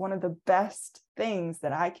is one of the best things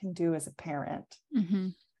that I can do as a parent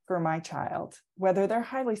for my child, whether they're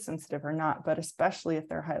highly sensitive or not, but especially if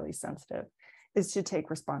they're highly sensitive, is to take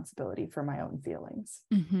responsibility for my own feelings.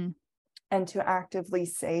 And to actively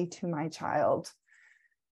say to my child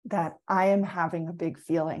that I am having a big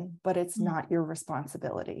feeling, but it's not your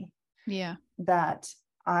responsibility. That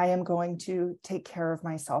I am going to take care of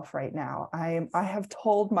myself right now. I have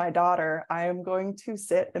told my daughter I am going to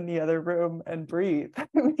sit in the other room and breathe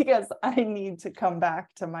because I need to come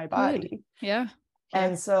back to my body.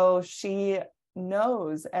 And so she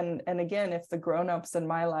knows. And again, if the grownups in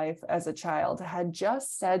my life as a child had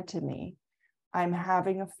just said to me, I'm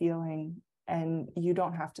having a feeling and you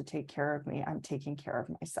don't have to take care of me, I'm taking care of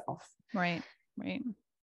myself. Right.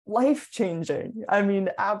 Life-changing. I mean,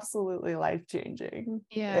 absolutely life-changing.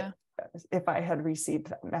 If I had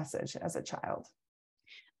received that message as a child.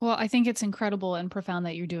 Well, I think it's incredible and profound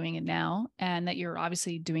that you're doing it now, and that you're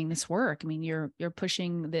obviously doing this work. I mean, you're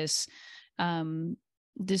pushing this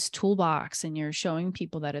this toolbox, and you're showing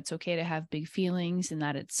people that it's okay to have big feelings and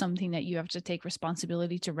that it's something that you have to take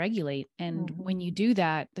responsibility to regulate. And when you do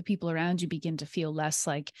that, the people around you begin to feel less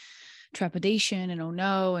like trepidation and oh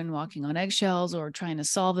no, and walking on eggshells or trying to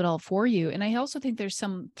solve it all for you. And I also think there's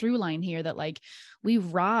some through line here that like we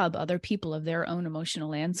rob other people of their own emotional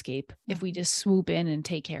landscape if we just swoop in and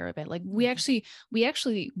take care of it. Like we actually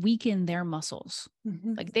weaken their muscles.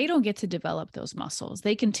 Like they don't get to develop those muscles.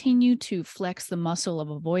 They continue to flex the muscle of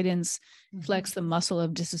avoidance, flex the muscle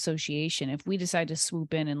of disassociation. If we decide to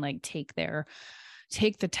swoop in and like take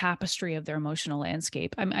the tapestry of their emotional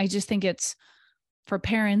landscape. I just think it's, for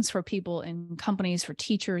parents, for people in companies, for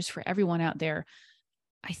teachers, for everyone out there,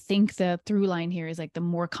 I think the through line here is like the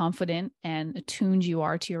more confident and attuned you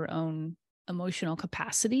are to your own emotional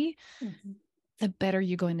capacity, the better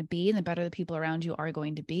you're going to be and the better the people around you are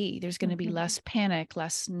going to be. There's going to be less panic,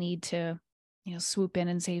 less need to, swoop in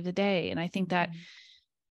and save the day. And I think that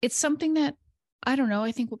it's something that, I don't know,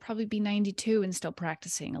 I think we'll probably be 92 and still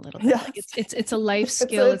practicing a little bit. Like it's a life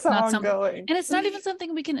skill. It's not something, and it's not even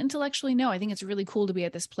something we can intellectually know. I think it's really cool to be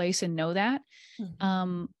at this place and know that.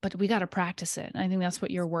 But we got to practice it. And I think that's what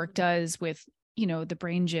your work does with, the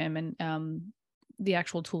brain gym and the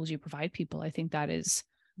actual tools you provide people. I think that is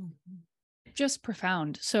just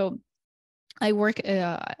profound. So I work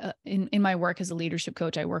in my work as a leadership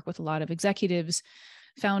coach, I work with a lot of executives,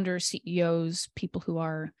 founders, CEOs, people who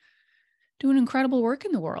are doing incredible work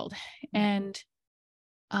in the world. And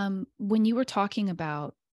when you were talking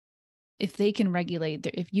about if you can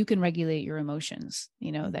regulate your emotions,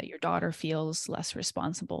 that your daughter feels less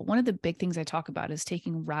responsible. One of the big things I talk about is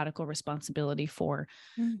taking radical responsibility for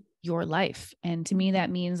your life. And to me,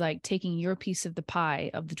 that means like taking your piece of the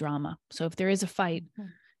pie of the drama. So if there is a fight,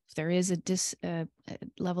 if there is a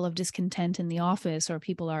level of discontent in the office, or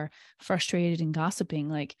people are frustrated and gossiping,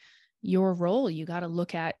 like your role, you got to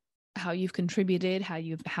look at how you've contributed, how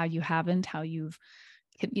you've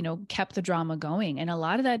kept the drama going. And a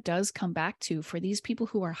lot of that does come back to, for these people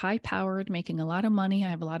who are high powered, making a lot of money. I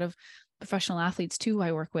have a lot of professional athletes too.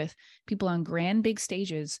 I work with people on grand, big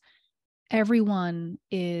stages. Everyone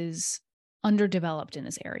is underdeveloped in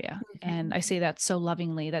this area. And I say that so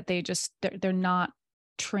lovingly, that they're not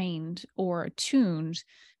trained or attuned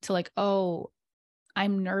to like, oh,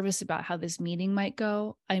 I'm nervous about how this meeting might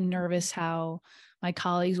go. I'm nervous how my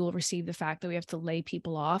colleagues will receive the fact that we have to lay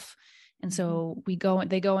people off. And so they go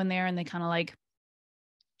in there and they kind of like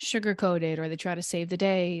sugarcoat it, or they try to save the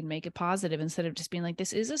day and make it positive, instead of just being like,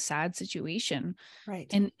 this is a sad situation. Right.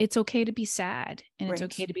 And it's okay to be sad, and it's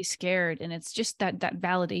okay to be scared. And it's just that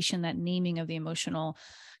validation, that naming of the emotional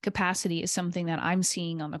capacity is something that I'm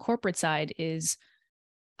seeing on the corporate side is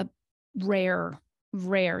a rare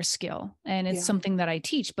skill. And it's something that I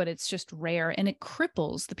teach, but it's just rare, and it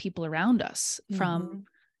cripples the people around us from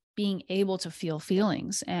being able to feel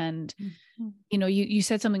feelings. And, you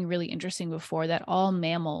said something really interesting before, that all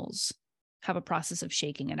mammals have a process of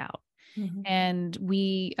shaking it out. And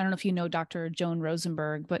I don't know if you know Dr. Joan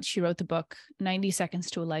Rosenberg, but she wrote the book 90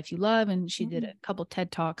 Seconds to a Life You Love. And she did a couple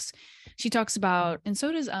TED Talks. She talks about, and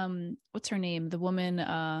so does, what's her name? The woman,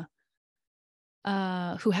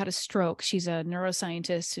 who had a stroke. She's a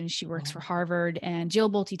neuroscientist and she works for Harvard, and Jill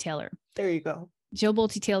Bolte Taylor. There you go. Jill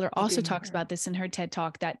Bolte Taylor also talks about this in her TED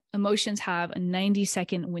Talk, that emotions have a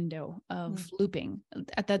 90-second window of looping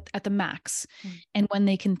at the max. And when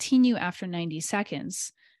they continue after 90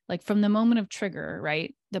 seconds, like from the moment of trigger,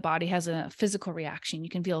 right, the body has a physical reaction. You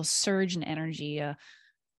can feel a surge in energy, a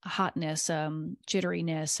hotness,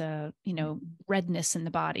 jitteriness, redness in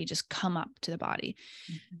the body just come up to the body.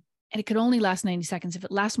 And it could only last 90 seconds. If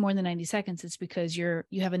it lasts more than 90 seconds, it's because you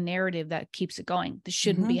have a narrative that keeps it going. This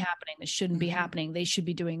shouldn't be happening. This shouldn't be happening. They should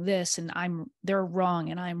be doing this, and they're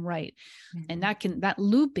wrong and I'm right. And that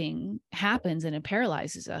looping happens, and it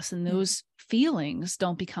paralyzes us. And those feelings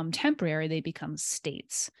don't become temporary. They become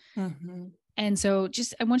states. And so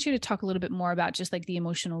I want you to talk a little bit more about just like the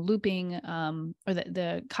emotional looping, or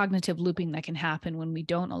the cognitive looping that can happen when we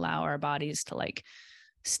don't allow our bodies to like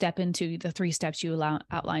step into the 3 steps you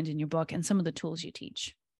outlined in your book, and some of the tools you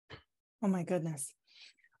teach. Oh my goodness.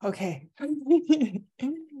 Okay.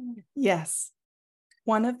 Yes.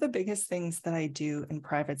 One of the biggest things that I do in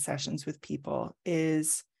private sessions with people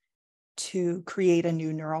is to create a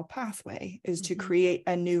new neural pathway, is to create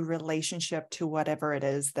a new relationship to whatever it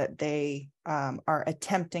is that they are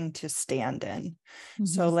attempting to stand in.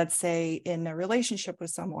 So let's say in a relationship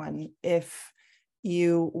with someone, if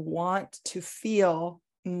you want to feel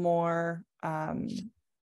more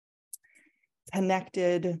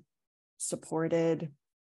connected, supported,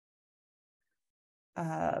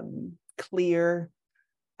 clear,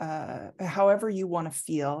 however you want to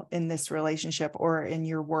feel in this relationship or in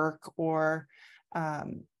your work, or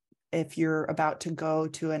if you're about to go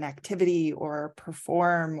to an activity or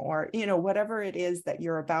perform, or whatever it is that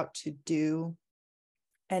you're about to do.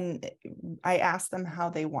 And I ask them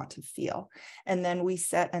how they want to feel. And then we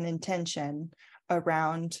set an intention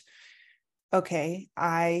around, okay,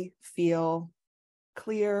 I feel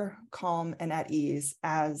clear, calm, and at ease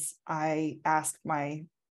as I ask my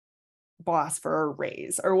boss for a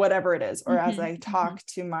raise or whatever it is, or as I talk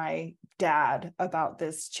to my dad about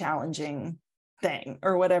this challenging thing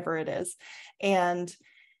or whatever it is. And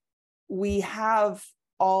we have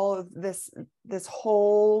all of this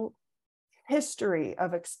whole history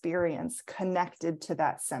of experience connected to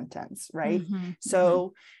that sentence, right?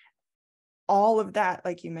 So all of that,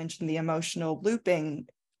 like you mentioned, the emotional looping,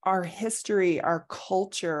 our history, our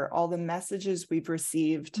culture, all the messages we've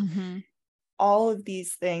received, all of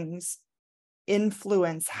these things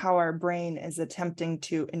influence how our brain is attempting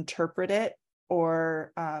to interpret it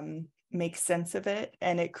or make sense of it.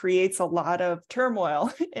 And it creates a lot of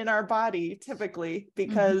turmoil in our body, typically,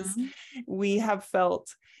 because we have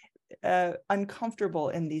felt uncomfortable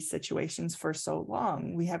in these situations for so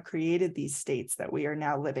long. We have created these states that we are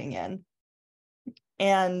now living in.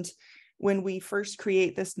 And when we first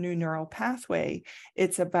create this new neural pathway,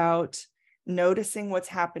 it's about noticing what's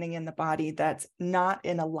happening in the body that's not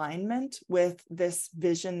in alignment with this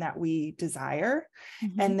vision that we desire,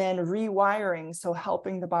 and then rewiring. So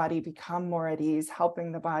helping the body become more at ease,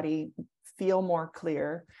 helping the body feel more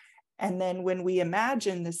clear. And then when we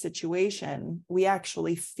imagine the situation, we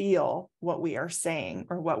actually feel what we are saying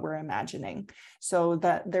or what we're imagining, so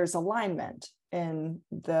that there's alignment in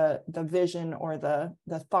the vision or the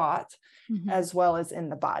thought, as well as in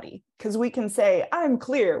the body. Because we can say, I'm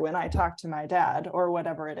clear when I talk to my dad or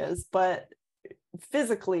whatever it is, but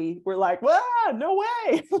physically we're like, well, no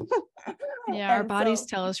way. Yeah, our bodies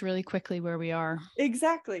tell us really quickly where we are.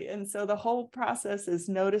 Exactly. And so the whole process is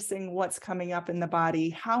noticing what's coming up in the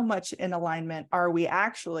body. How much in alignment are we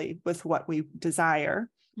actually with what we desire?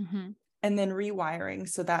 And then rewiring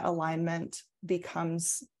so that alignment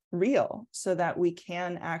becomes real, so that we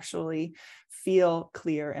can actually feel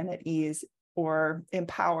clear and at ease, or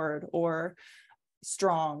empowered, or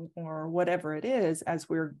strong, or whatever it is as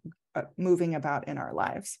we're moving about in our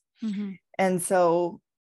lives. And so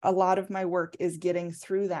a lot of my work is getting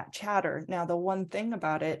through that chatter. Now, the one thing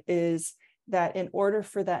about it is that in order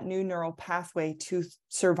for that new neural pathway to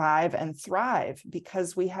survive and thrive,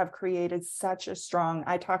 because we have created such a strong,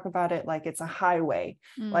 I talk about it like it's a highway,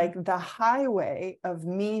 like the highway of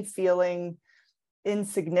me feeling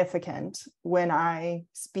insignificant when I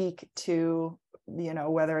speak to,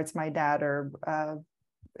 whether it's my dad or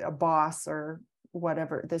a boss or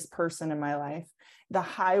whatever, this person in my life, the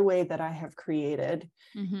highway that I have created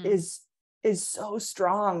is so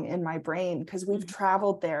strong in my brain, because we've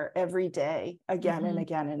traveled there every day again and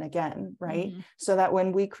again and again, right? So that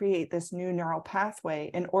when we create this new neural pathway,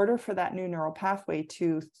 in order for that new neural pathway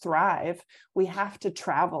to thrive, we have to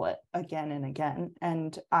travel it again and again.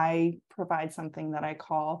 And I provide something that I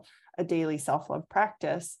call a daily self-love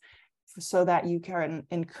practice, so that you can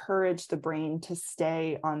encourage the brain to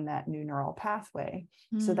stay on that new neural pathway,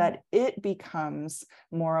 so that it becomes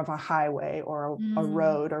more of a highway or a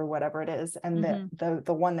road or whatever it is. And the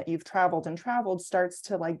one that you've traveled starts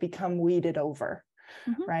to like become weeded over,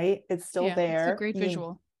 right? It's still there. It's a great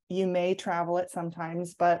visual. You may travel it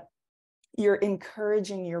sometimes, but you're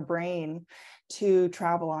encouraging your brain to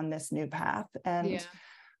travel on this new path. And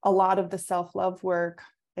a lot of the self-love work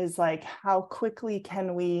is like, how quickly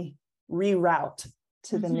can we reroute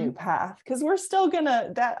to the new path? Because we're still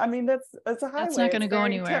gonna, that's a highway. That's not gonna go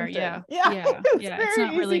anywhere. Tempting. It's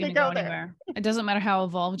not really gonna go anywhere. It doesn't matter how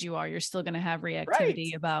evolved you are, you're still gonna have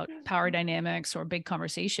reactivity about power dynamics or big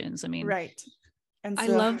conversations. And so I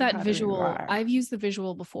love that visual. I've used the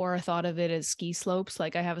visual before. I thought of it as ski slopes.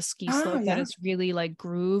 Like I have a ski slope that is really like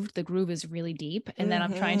grooved. The groove is really deep. And then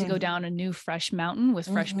I'm trying to go down a new fresh mountain with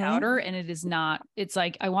fresh powder. And it is not, it's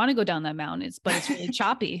like, I want to go down that mountain, but it's really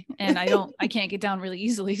choppy and I can't get down really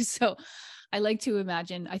easily. So I like to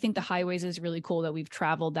imagine, I think the highways is really cool that we've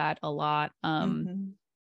traveled that a lot.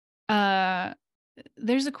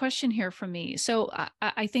 There's a question here from me. So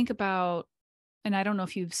I think about, and I don't know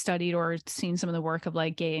if you've studied or seen some of the work of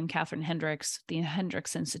like Gay and Catherine Hendricks, the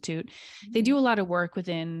Hendricks Institute. They do a lot of work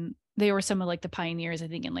they were some of like the pioneers, I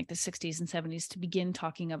think, in like the 60s and 70s to begin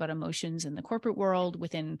talking about emotions in the corporate world,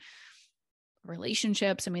 within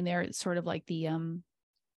relationships. They're sort of like the,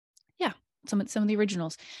 some of the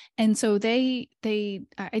originals. And so I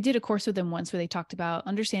did a course with them once where they talked about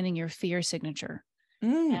understanding your fear signature.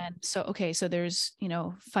 And so, so there's,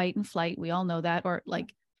 fight and flight. We all know that, or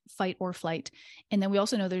like fight or flight. And then we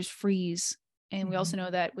also know there's freeze. And we also know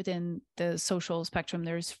that within the social spectrum,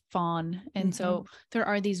 there's fawn. And so there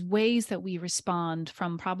are these ways that we respond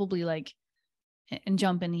from probably like, and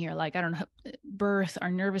jump in here, like, I don't know, birth,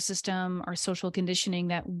 our nervous system, our social conditioning,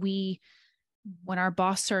 that when our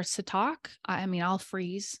boss starts to talk, I'll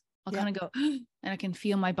freeze. I'll kind of go, and I can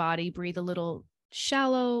feel my body breathe a little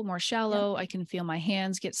more shallow. I can feel my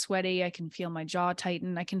hands get sweaty. I can feel my jaw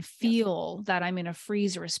tighten. I can feel that I'm in a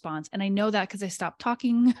freeze response. And I know that because I stopped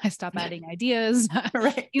talking. I stopped adding ideas.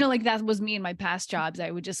 Right. Like that was me in my past jobs.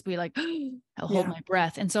 I would just be like, I'll hold my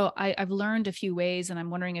breath. And so I've learned a few ways, and I'm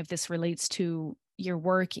wondering if this relates to your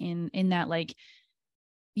work in that, like,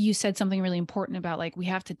 you said something really important about like, we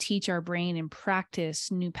have to teach our brain and practice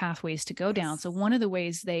new pathways to go down. So one of the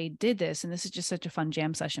ways they did this, and this is just such a fun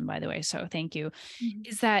jam session, by the way, so thank you,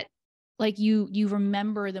 is that like you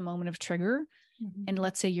remember the moment of trigger, and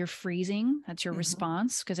let's say you're freezing, that's your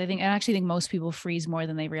response. Because I actually think most people freeze more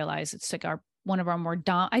than they realize. It's like one of our more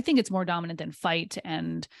I think it's more dominant than fight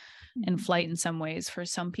and flight in some ways for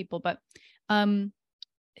some people. But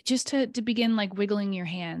just to begin like wiggling your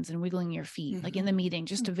hands and wiggling your feet, like in the meeting,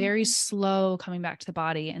 just a very slow coming back to the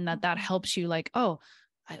body. And that helps you like, oh,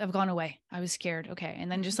 I've gone away. I was scared. Okay.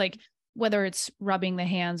 And then just like, whether it's rubbing the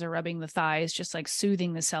hands or rubbing the thighs, just like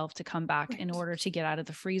soothing the self to come back in order to get out of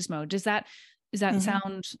the freeze mode. Does that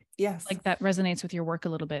sound Yes, like that resonates with your work a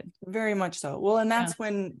little bit? very much so. Well, and that's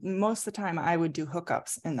when most of the time I would do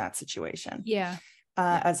hookups in that situation.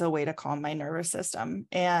 As a way to calm my nervous system.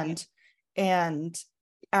 And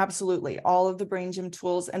absolutely all of the brain gym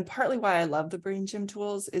tools, and partly why I love the brain gym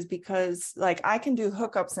tools is because like I can do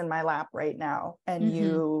hookups in my lap right now and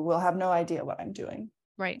you will have no idea what I'm doing.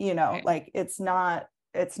 Right. Like it's not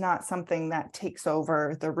something that takes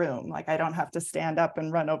over the room. Like I don't have to stand up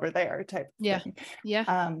and run over there type of thing.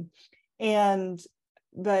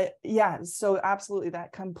 But yeah, so absolutely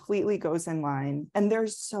that completely goes in line. And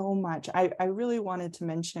there's so much. I really wanted to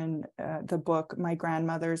mention the book My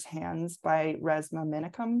Grandmother's Hands by Resmaa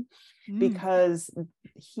Menakem, because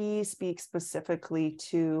he speaks specifically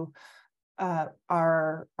to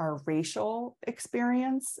our racial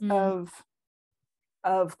experience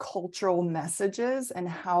of cultural messages and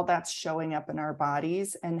how that's showing up in our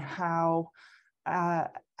bodies, and how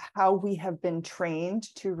we have been trained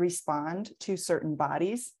to respond to certain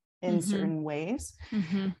bodies in certain ways.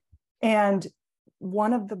 And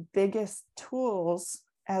one of the biggest tools,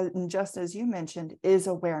 and just as you mentioned, is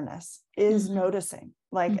awareness, is noticing.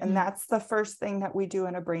 Like, and that's the first thing that we do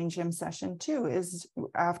in a brain gym session too, is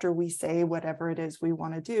after we say whatever it is we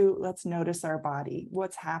want to do, let's notice our body,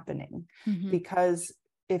 what's happening. Because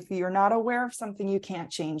if you're not aware of something, you can't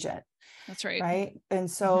change it. That's right. Right. And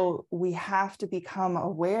so we have to become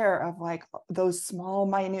aware of like those small,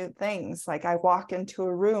 minute things. Like I walk into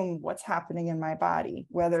a room, what's happening in my body,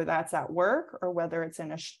 whether that's at work or whether it's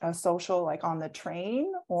in a social, like on the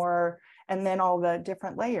train, and then all the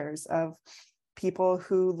different layers of people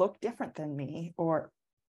who look different than me, or,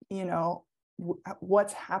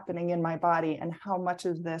 what's happening in my body, and how much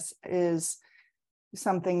of this is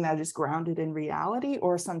something that is grounded in reality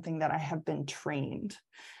or something that I have been trained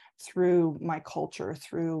through my culture,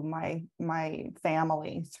 through my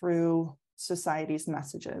family, through society's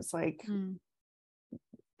messages, like,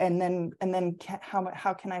 and then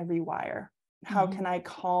how can I rewire? How can I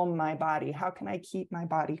calm my body? How can I keep my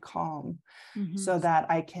body calm so that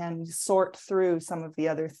I can sort through some of the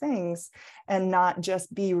other things and not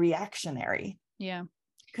just be reactionary? Yeah.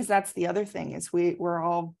 Because that's the other thing, is we're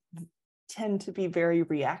all tend to be very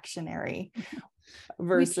reactionary.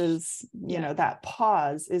 Versus, that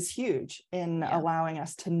pause is huge in allowing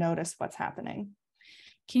us to notice what's happening.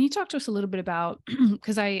 Can you talk to us a little bit about,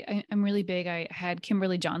 because I'm really big. I had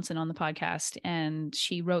Kimberly Johnson on the podcast, and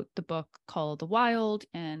she wrote the book called The Wild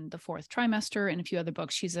and The Fourth Trimester and a few other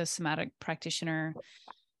books. She's a somatic practitioner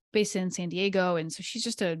based in San Diego. And so she's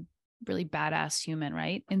just a really badass human,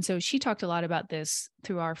 right? And so she talked a lot about this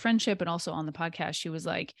through our friendship and also on the podcast. She was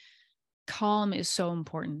like, calm is so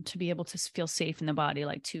important to be able to feel safe in the body,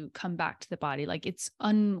 like to come back to the body. Like it's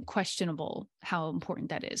unquestionable how important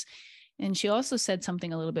that is. And she also said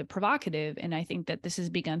something a little bit provocative. And I think that this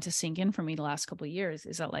has begun to sink in for me the last couple of years,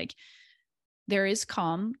 is that like, there is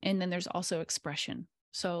calm and then there's also expression.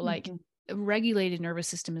 So like a regulated nervous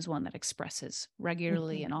system is one that expresses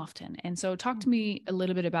regularly and often. And so talk to me a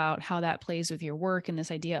little bit about how that plays with your work and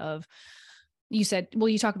this idea of, you said, well,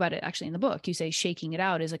 you talk about it actually in the book. You say shaking it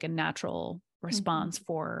out is like a natural response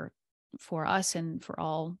for us and for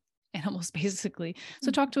all animals, basically.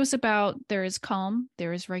 So talk to us about, there is calm,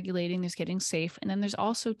 there is regulating, there's getting safe, and then there's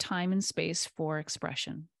also time and space for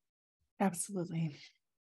expression. Absolutely.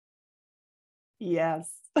 Yes.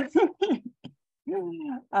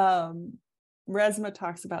 Resmaa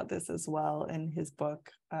talks about this as well in his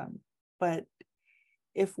book. But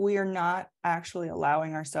if we are not actually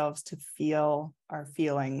allowing ourselves to feel our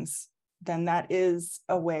feelings, then that is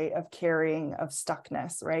a way of carrying of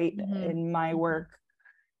stuckness, right? In my work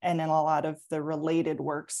and in a lot of the related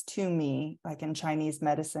works to me, like in Chinese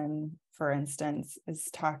medicine, for instance, is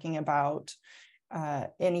talking about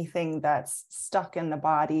anything that's stuck in the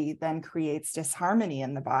body then creates disharmony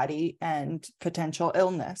in the body and potential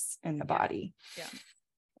illness in the body.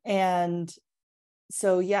 And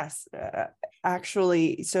so, yes,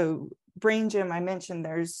 actually, so brain gym, I mentioned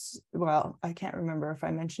I can't remember if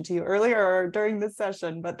I mentioned to you earlier or during the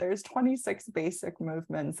session, but there's 26 basic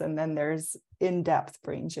movements. And then there's in-depth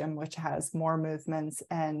brain gym, which has more movements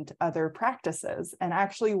and other practices. And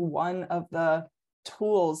actually one of the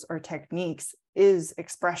tools or techniques is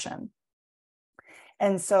expression.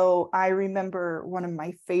 And so I remember one of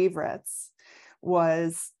my favorites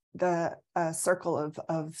was the circle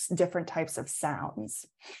of different types of sounds.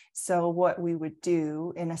 So what we would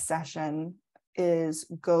do in a session is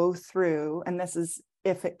go through, and this is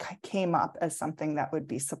if it came up as something that would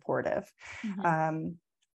be supportive.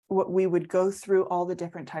 What we would go through all the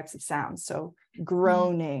different types of sounds. So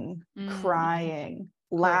groaning, crying,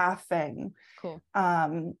 laughing,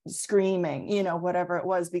 screaming, you know, whatever it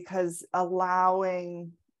was, because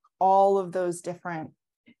allowing all of those different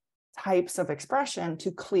types of expression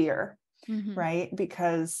to clear, right?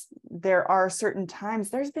 Because there are certain times,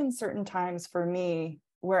 there's been certain times for me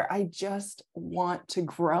where I just want to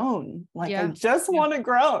groan, like I just want to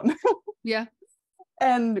groan.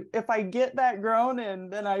 And if I get that groan in,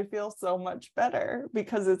 then I feel so much better,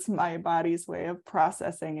 because it's my body's way of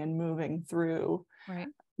processing and moving through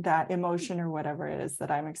that emotion or whatever it is that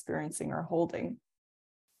I'm experiencing or holding.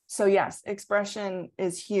 So yes, expression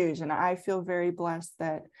is huge. And I feel very blessed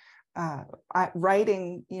that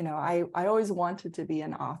writing, you know, I always wanted to be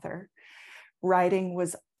an author. Writing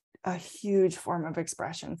was a huge form of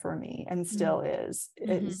expression for me, and still is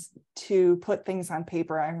to put things on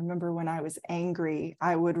paper. I remember when I was angry,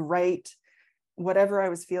 I would write whatever I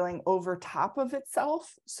was feeling over top of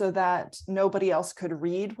itself so that nobody else could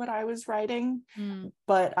read what I was writing,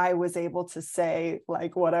 but I was able to say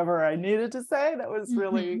like whatever I needed to say that was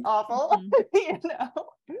really awful, you know,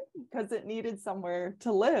 because it needed somewhere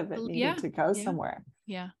to live. It needed to go somewhere.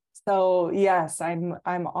 So yes, I'm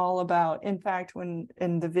all about, in fact, when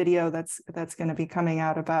in the video that's going to be coming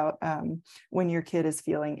out about when your kid is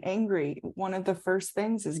feeling angry, one of the first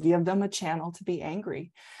things is give them a channel to be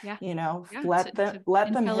angry. You know, let them hit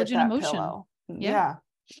that emotion. Pillow.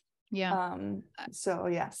 So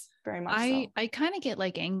yes, very much so. I kind of get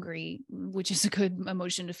like angry, which is a good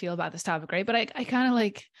emotion to feel about this topic, right? But I kind of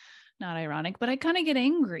like, not ironic, but I kind of get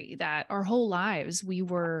angry that our whole lives we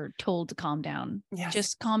were told to calm down.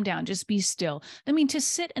 Just calm down, just be still. I mean, to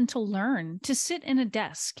sit and to learn, to sit in a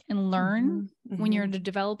desk and learn when you're in a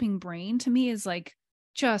developing brain, to me is like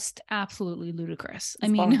just absolutely ludicrous.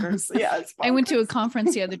 It's bonkers. It's bonkers. I went to a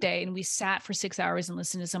conference the other day and we sat for 6 hours and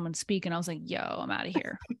listened to someone speak, and I was like, yo, I'm out of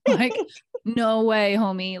here. Like, no way,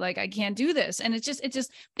 homie. Like, I can't do this. And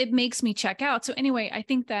it makes me check out. So anyway, I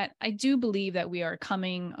think that I do believe that we are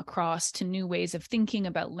coming across to new ways of thinking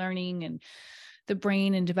about learning and the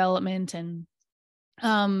brain and development, and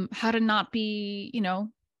how to not be, you know,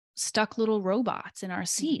 stuck little robots in our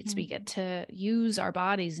seats. We get to use our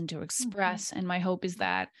bodies and to express. And my hope is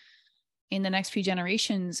that in the next few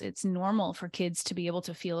generations, it's normal for kids to be able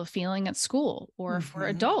to feel a feeling at school, or for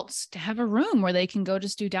adults to have a room where they can go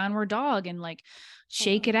just do downward dog and like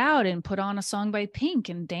shake it out and put on a song by Pink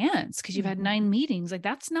and dance because you've had 9 meetings. Like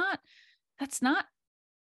that's not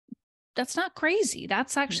crazy.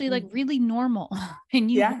 That's actually like really normal.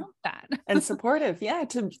 And you want that. And supportive.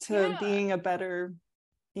 To being a better,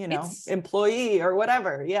 you know, employee or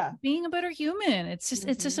whatever. Being a better human. It's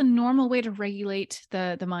just a normal way to regulate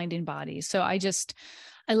the mind and body. So I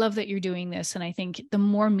love that you're doing this. And I think the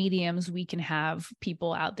more mediums we can have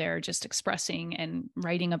people out there just expressing and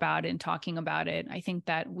writing about it and talking about it, I think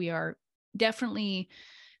that we are definitely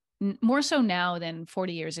more so now than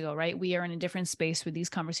 40 years ago, right? We are in a different space where these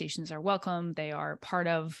conversations are welcome. They are part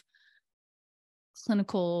of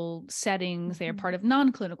clinical settings. They are part of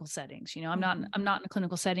non-clinical settings. You know, I'm not in a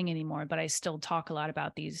clinical setting anymore, but I still talk a lot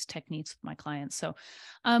about these techniques with my clients. So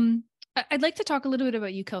I'd like to talk a little bit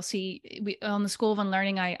about you, Kelsey. On the School of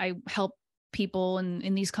Unlearning, I help people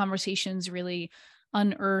in these conversations really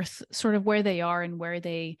unearth sort of where they are and where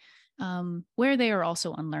they are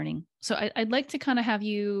also unlearning. So I'd like to kind of have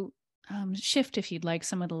you shift, if you'd like,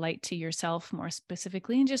 some of the light to yourself more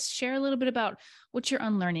specifically, and just share a little bit about what you're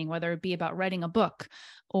unlearning, whether it be about writing a book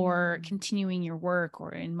or continuing your work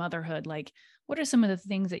or in motherhood. Like, what are some of the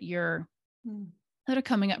things that that are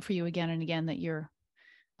coming up for you again and again that you're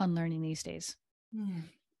unlearning these days? I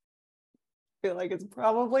feel like it's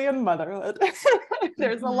probably in motherhood.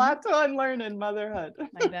 There's a lot to unlearn in motherhood.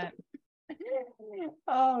 I bet.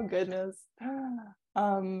 Oh goodness.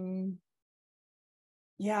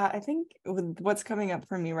 I think with what's coming up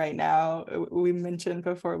for me right now, we mentioned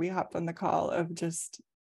before we hopped on the call of just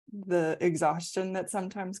the exhaustion that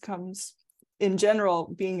sometimes comes in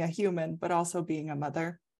general, being a human, but also being a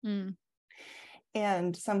mother.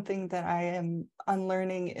 And something that I am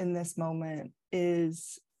unlearning in this moment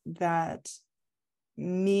is that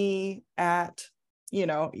me at,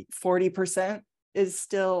 40% is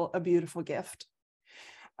still a beautiful gift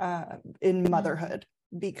in motherhood,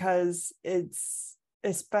 because it's,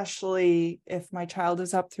 especially if my child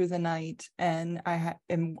is up through the night and I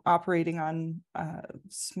am operating on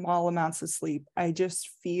small amounts of sleep, I just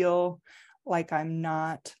feel like I'm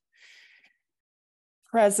not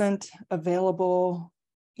present, available,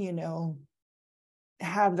 you know,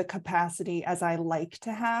 have the capacity as I like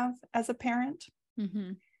to have as a parent.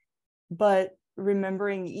 Mm-hmm. But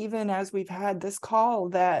remembering, even as we've had this call,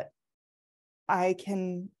 that I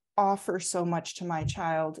can offer so much to my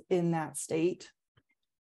child in that state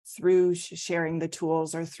through sharing the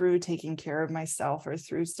tools, or through taking care of myself, or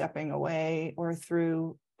through stepping away, or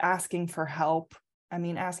through asking for help. I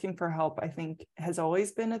mean, asking for help, I think, has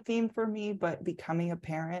always been a theme for me, but becoming a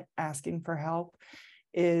parent, asking for help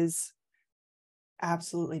is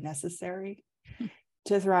absolutely necessary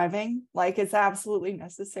to thriving. Like, it's absolutely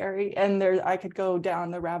necessary. And I could go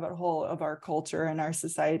down the rabbit hole of our culture and our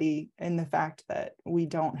society, and the fact that we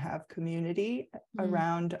don't have community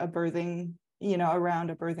around a birthing,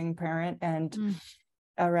 around a birthing parent, and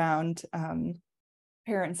around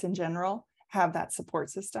parents in general have that support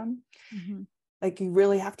system. Mm-hmm. Like, you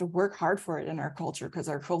really have to work hard for it in our culture, because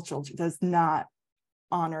our culture does not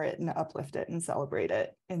honor it and uplift it and celebrate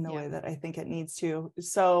it in the way that I think it needs to.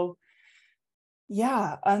 So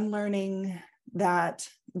yeah, unlearning that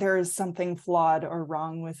there is something flawed or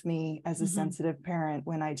wrong with me as a sensitive parent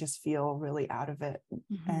when I just feel really out of it.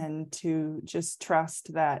 And to just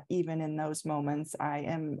trust that even in those moments, I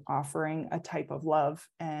am offering a type of love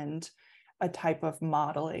and a type of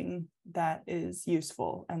modeling that is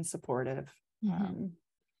useful and supportive.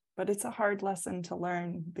 But it's a hard lesson to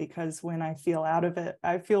learn, because when I feel out of it,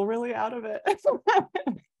 I feel really out of it.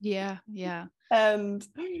 Yeah. And,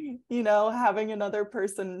 having another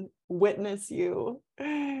person witness you,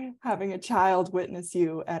 having a child witness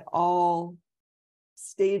you at all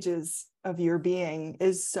stages of your being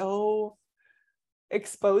is so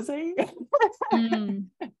exposing.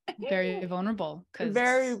 Very vulnerable.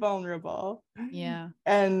 Very vulnerable. Yeah.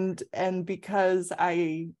 And because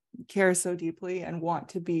I care so deeply and want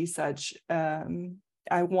to be such,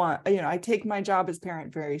 I take my job as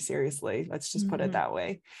parent very seriously. Let's just put it that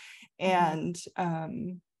way. And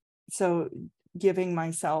so giving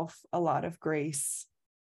myself a lot of grace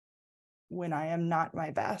when I am not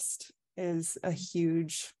my best is a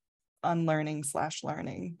huge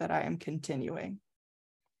unlearning/learning that I am continuing.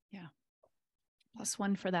 Yeah.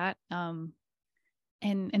 +1 for that.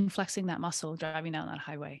 And flexing that muscle, driving down that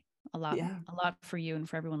highway a lot for you and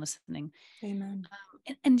for everyone listening. Amen.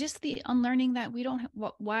 And just the unlearning that we don't,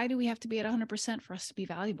 why do we have to be at 100% for us to be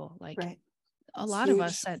valuable? Like, right. A lot of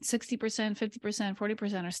us at 60%, 50%,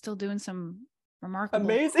 40% are still doing some remarkable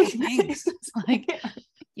amazing things. Like,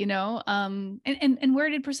 and where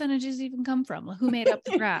did percentages even come from? Who made up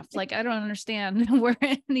the graph? Like, I don't understand where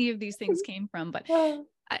any of these things came from, but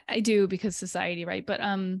I do, because society, right? But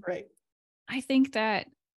right. I think that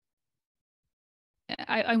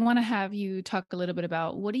I want to have you talk a little bit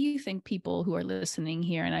about, what do you think people who are listening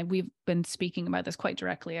here, and we've been speaking about this quite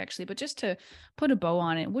directly, actually, but just to put a bow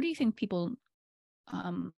on it, what do you think people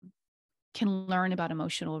can learn about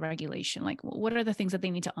emotional regulation? Like, what are the things that they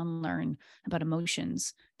need to unlearn about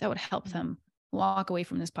emotions that would help them walk away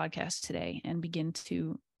from this podcast today and begin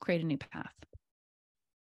to create a new path?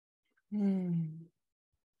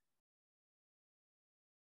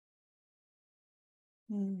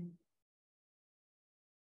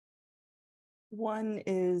 One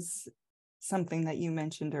is something that you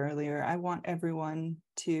mentioned earlier. I want everyone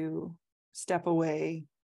to step away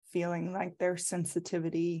feeling like their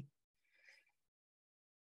sensitivity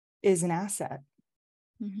is an asset.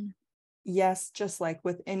 Yes, just like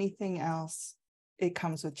with anything else, it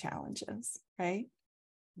comes with challenges, right?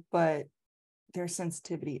 But their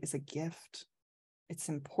sensitivity is a gift. It's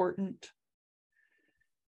important.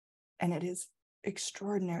 And it is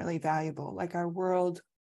extraordinarily valuable. Like, our world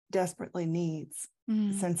desperately needs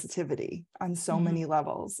sensitivity on so many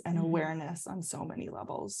levels, and awareness on so many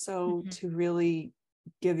levels. So to really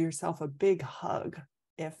give yourself a big hug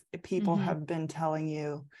if people have been telling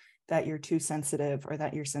you that you're too sensitive, or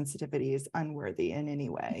that your sensitivity is unworthy in any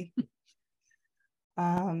way.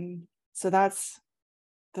 So that's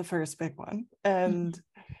the first big one. And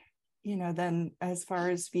then as far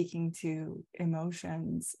as speaking to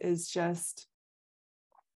emotions, is just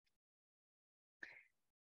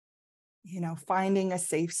finding a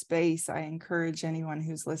safe space. I encourage anyone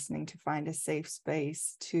who's listening to find a safe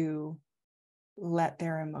space to let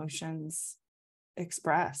their emotions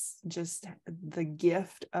express. Just the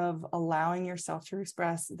gift of allowing yourself to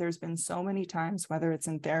express. There's been so many times, whether it's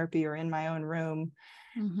in therapy or in my own room,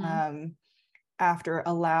 after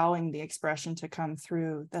allowing the expression to come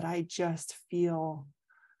through, that I just feel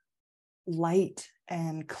light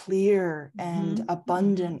and clear and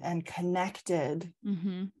abundant and connected,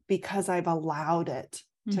 because I've allowed it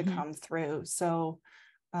to come through. So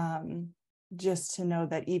just to know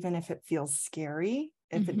that even if it feels scary,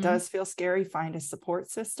 If it does feel scary, find a support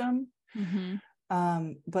system.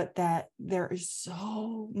 But that there is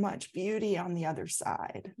so much beauty on the other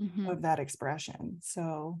side of that expression.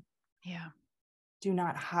 So do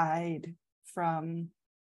not hide from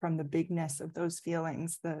the bigness of those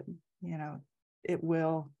feelings. That, you know, it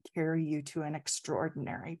will carry you to an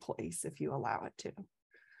extraordinary place if you allow it to.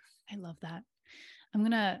 I love that. I'm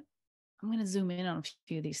gonna zoom in on a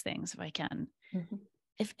few of these things if I can.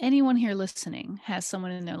 If anyone here listening has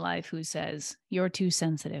someone in their life who says, you're too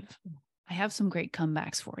sensitive, I have some great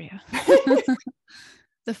comebacks for you.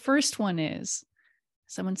 The first one is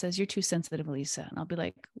someone says, you're too sensitive, Lisa. And I'll be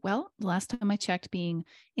like, well, the last time I checked, being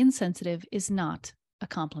insensitive is not a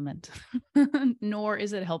compliment, nor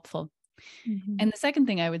is it helpful. And the second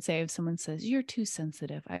thing I would say, if someone says, you're too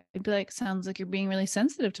sensitive, I'd be like, sounds like you're being really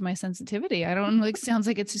sensitive to my sensitivity. I don't like, sounds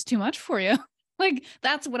like it's just too much for you. Like,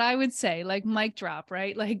 that's what I would say, like mic drop,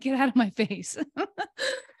 right? Like, get out of my face.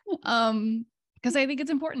 Because I think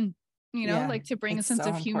it's important, you know, like to bring a sense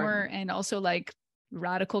of humor and also like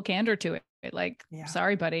radical candor to it. Like,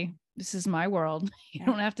 sorry, buddy, this is my world. You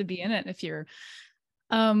don't have to be in it if you're,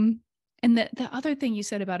 and the other thing you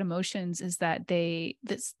said about emotions is that the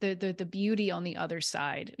beauty on the other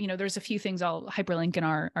side. You know, there's a few things I'll hyperlink in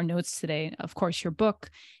our notes today. Of course, your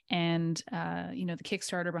book and, you know, the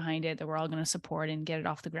Kickstarter behind it that we're all going to support and get it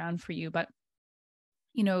off the ground for you. But,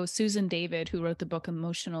 you know, Susan David, who wrote the book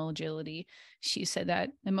Emotional Agility, she said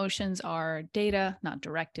that emotions are data, not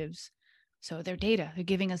directives. So they're data. They're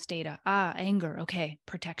giving us data. Anger. Okay.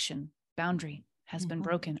 Protection. Boundary has been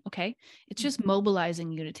broken. Okay. It's just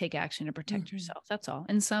mobilizing you to take action to protect yourself. That's all.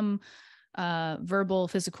 In some verbal,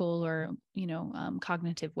 physical, or, you know,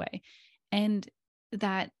 cognitive way. And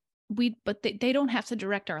that but they don't have to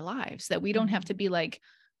direct our lives, that we don't have to be like,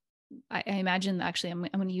 I imagine, actually, I'm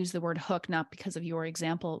going to use the word hook, not because of your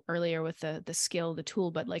example earlier with the skill, the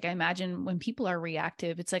tool, but like, I imagine when people are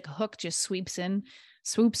reactive, it's like a hook just swoops in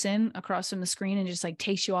across from the screen and just like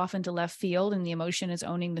takes you off into left field, and the emotion is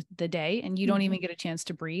owning the day, and you don't even get a chance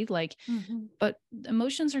to breathe. Like, but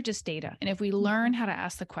emotions are just data. And if we learn how to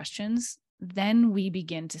ask the questions, then we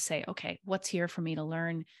begin to say, okay, what's here for me to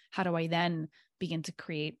learn? How do I then begin to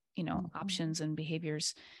create, you know, options and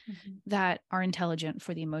behaviors that are intelligent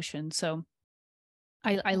for the emotion? So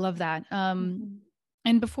I love that.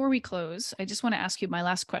 And before we close, I just want to ask you my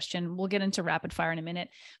last question. We'll get into rapid fire in a minute,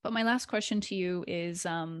 but my last question to you is,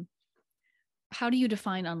 how do you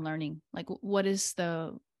define unlearning? Like, what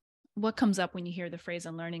comes up when you hear the phrase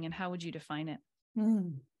unlearning, and how would you define it?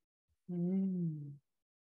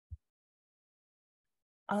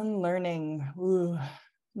 Unlearning,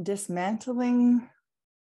 dismantling.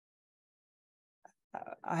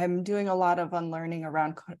 I'm doing a lot of unlearning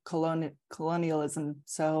around colonialism.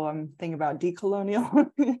 So I'm thinking about decolonial.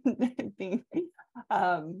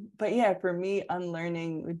 But yeah, for me,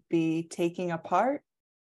 unlearning would be taking apart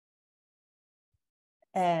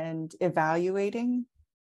and evaluating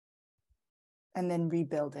and then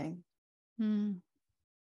rebuilding from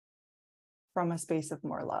a space of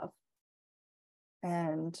more love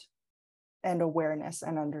and awareness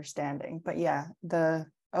and understanding. But yeah,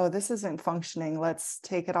 this isn't functioning. Let's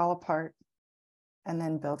take it all apart and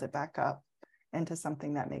then build it back up into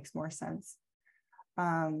something that makes more sense.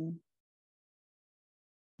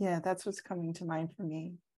 Yeah, that's what's coming to mind for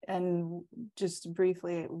me. And just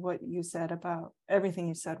briefly, what you said about everything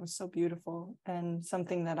you said was so beautiful. And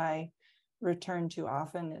something that I return to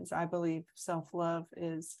often is, I believe self-love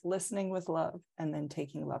is listening with love and then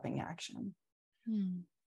taking loving action.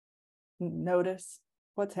 Notice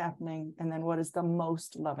what's happening, and then what is the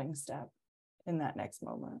most loving step in that next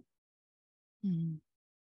moment.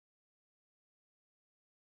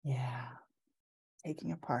 Yeah,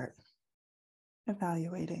 taking apart,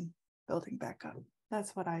 evaluating, building back up.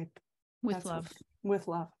 That's what with love, with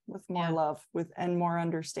more love, and more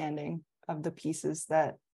understanding of the pieces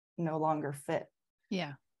that no longer fit.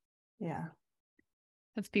 Yeah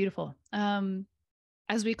That's beautiful.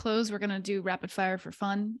 As we close, we're going to do rapid fire for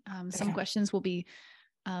fun. Some questions will be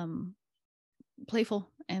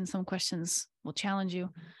playful, and some questions will challenge you.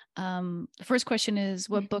 The first question is,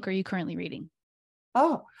 what book are you currently reading?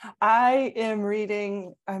 I'm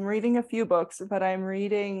reading a few books, but I'm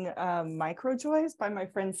reading Micro Joys by my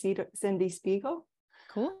friend Cindy Spiegel.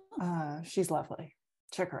 Cool. She's lovely.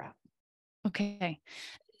 Check her out. Okay.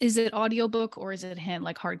 Is it audiobook or is it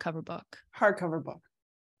hardcover book? Hardcover book.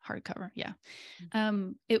 Hardcover. Yeah.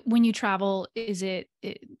 When you travel, is it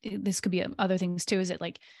this could be other things too. Is it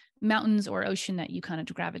like mountains or ocean that you kind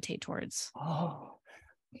of gravitate towards?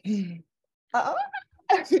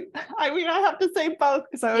 I have to say both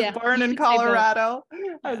because I was born in Colorado.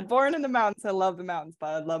 I was born in the mountains. I love the mountains, but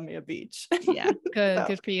I love me a beach. Yeah, good. So,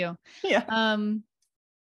 Good for you. yeah.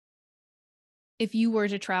 If you were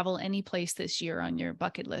to travel any place this year on your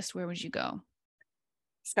bucket list, where would you go?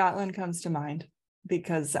 Scotland comes to mind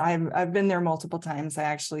because I've been there multiple times. I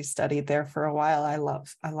actually studied there for a while. I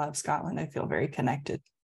love Scotland. I feel very connected.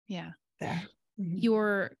 Yeah. There. Mm-hmm.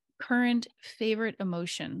 Your current favorite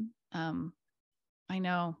emotion? I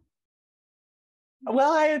know.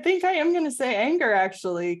 Well, I think I am going to say anger,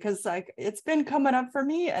 actually, because like it's been coming up for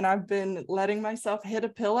me, and I've been letting myself hit a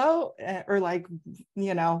pillow or like,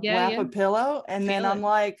 lap a pillow, and then I'm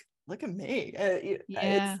like, look at me.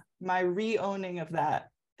 It's my re-owning of that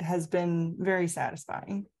has been very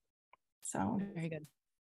satisfying. So very good.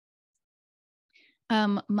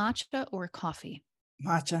 Matcha or coffee?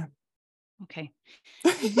 Matcha. Okay.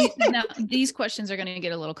 Now, these questions are going to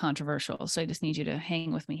get a little controversial, so I just need you to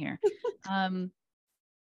hang with me here.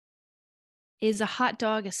 Is a hot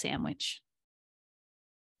dog a sandwich?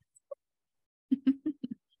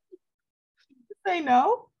 Say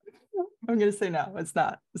no. I'm going to say no. It's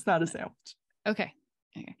not. It's not a sandwich. Okay.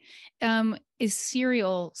 Is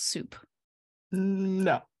cereal soup?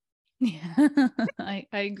 No. Yeah, I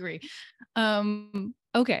agree.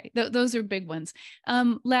 Okay, those are big ones.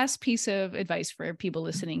 Last piece of advice for people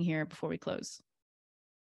listening here before we close.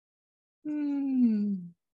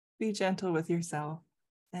 Be gentle with yourself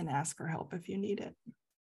and ask for help if you need it.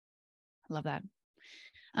 Love that.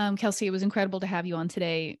 Kelsey, it was incredible to have you on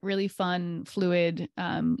today. Really fun, fluid,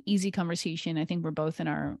 easy conversation. I think we're both in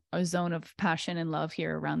our zone of passion and love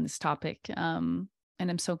here around this topic. And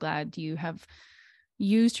I'm so glad you have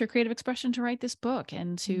used your creative expression to write this book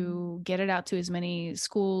and to get it out to as many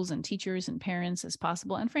schools and teachers and parents as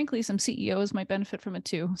possible. And frankly, some CEOs might benefit from it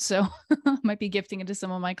too. So I might be gifting it to some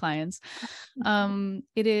of my clients.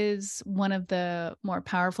 It is one of the more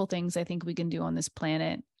powerful things I think we can do on this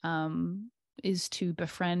planet, is to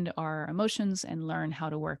befriend our emotions and learn how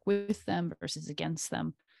to work with them versus against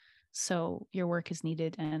them. So your work is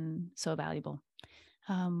needed and so valuable.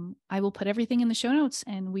 I will put everything in the show notes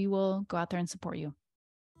and we will go out there and support you.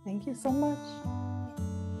 Thank you so much.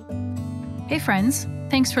 Hey friends,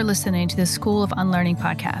 thanks for listening to the School of Unlearning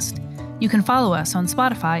podcast. You can follow us on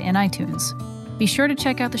Spotify and iTunes. Be sure to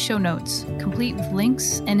check out the show notes, complete with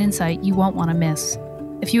links and insight you won't want to miss.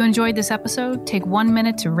 If you enjoyed this episode, take 1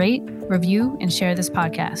 minute to rate, review, and share this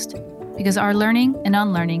podcast, because our learning and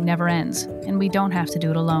unlearning never ends, and we don't have to do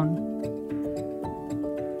it alone.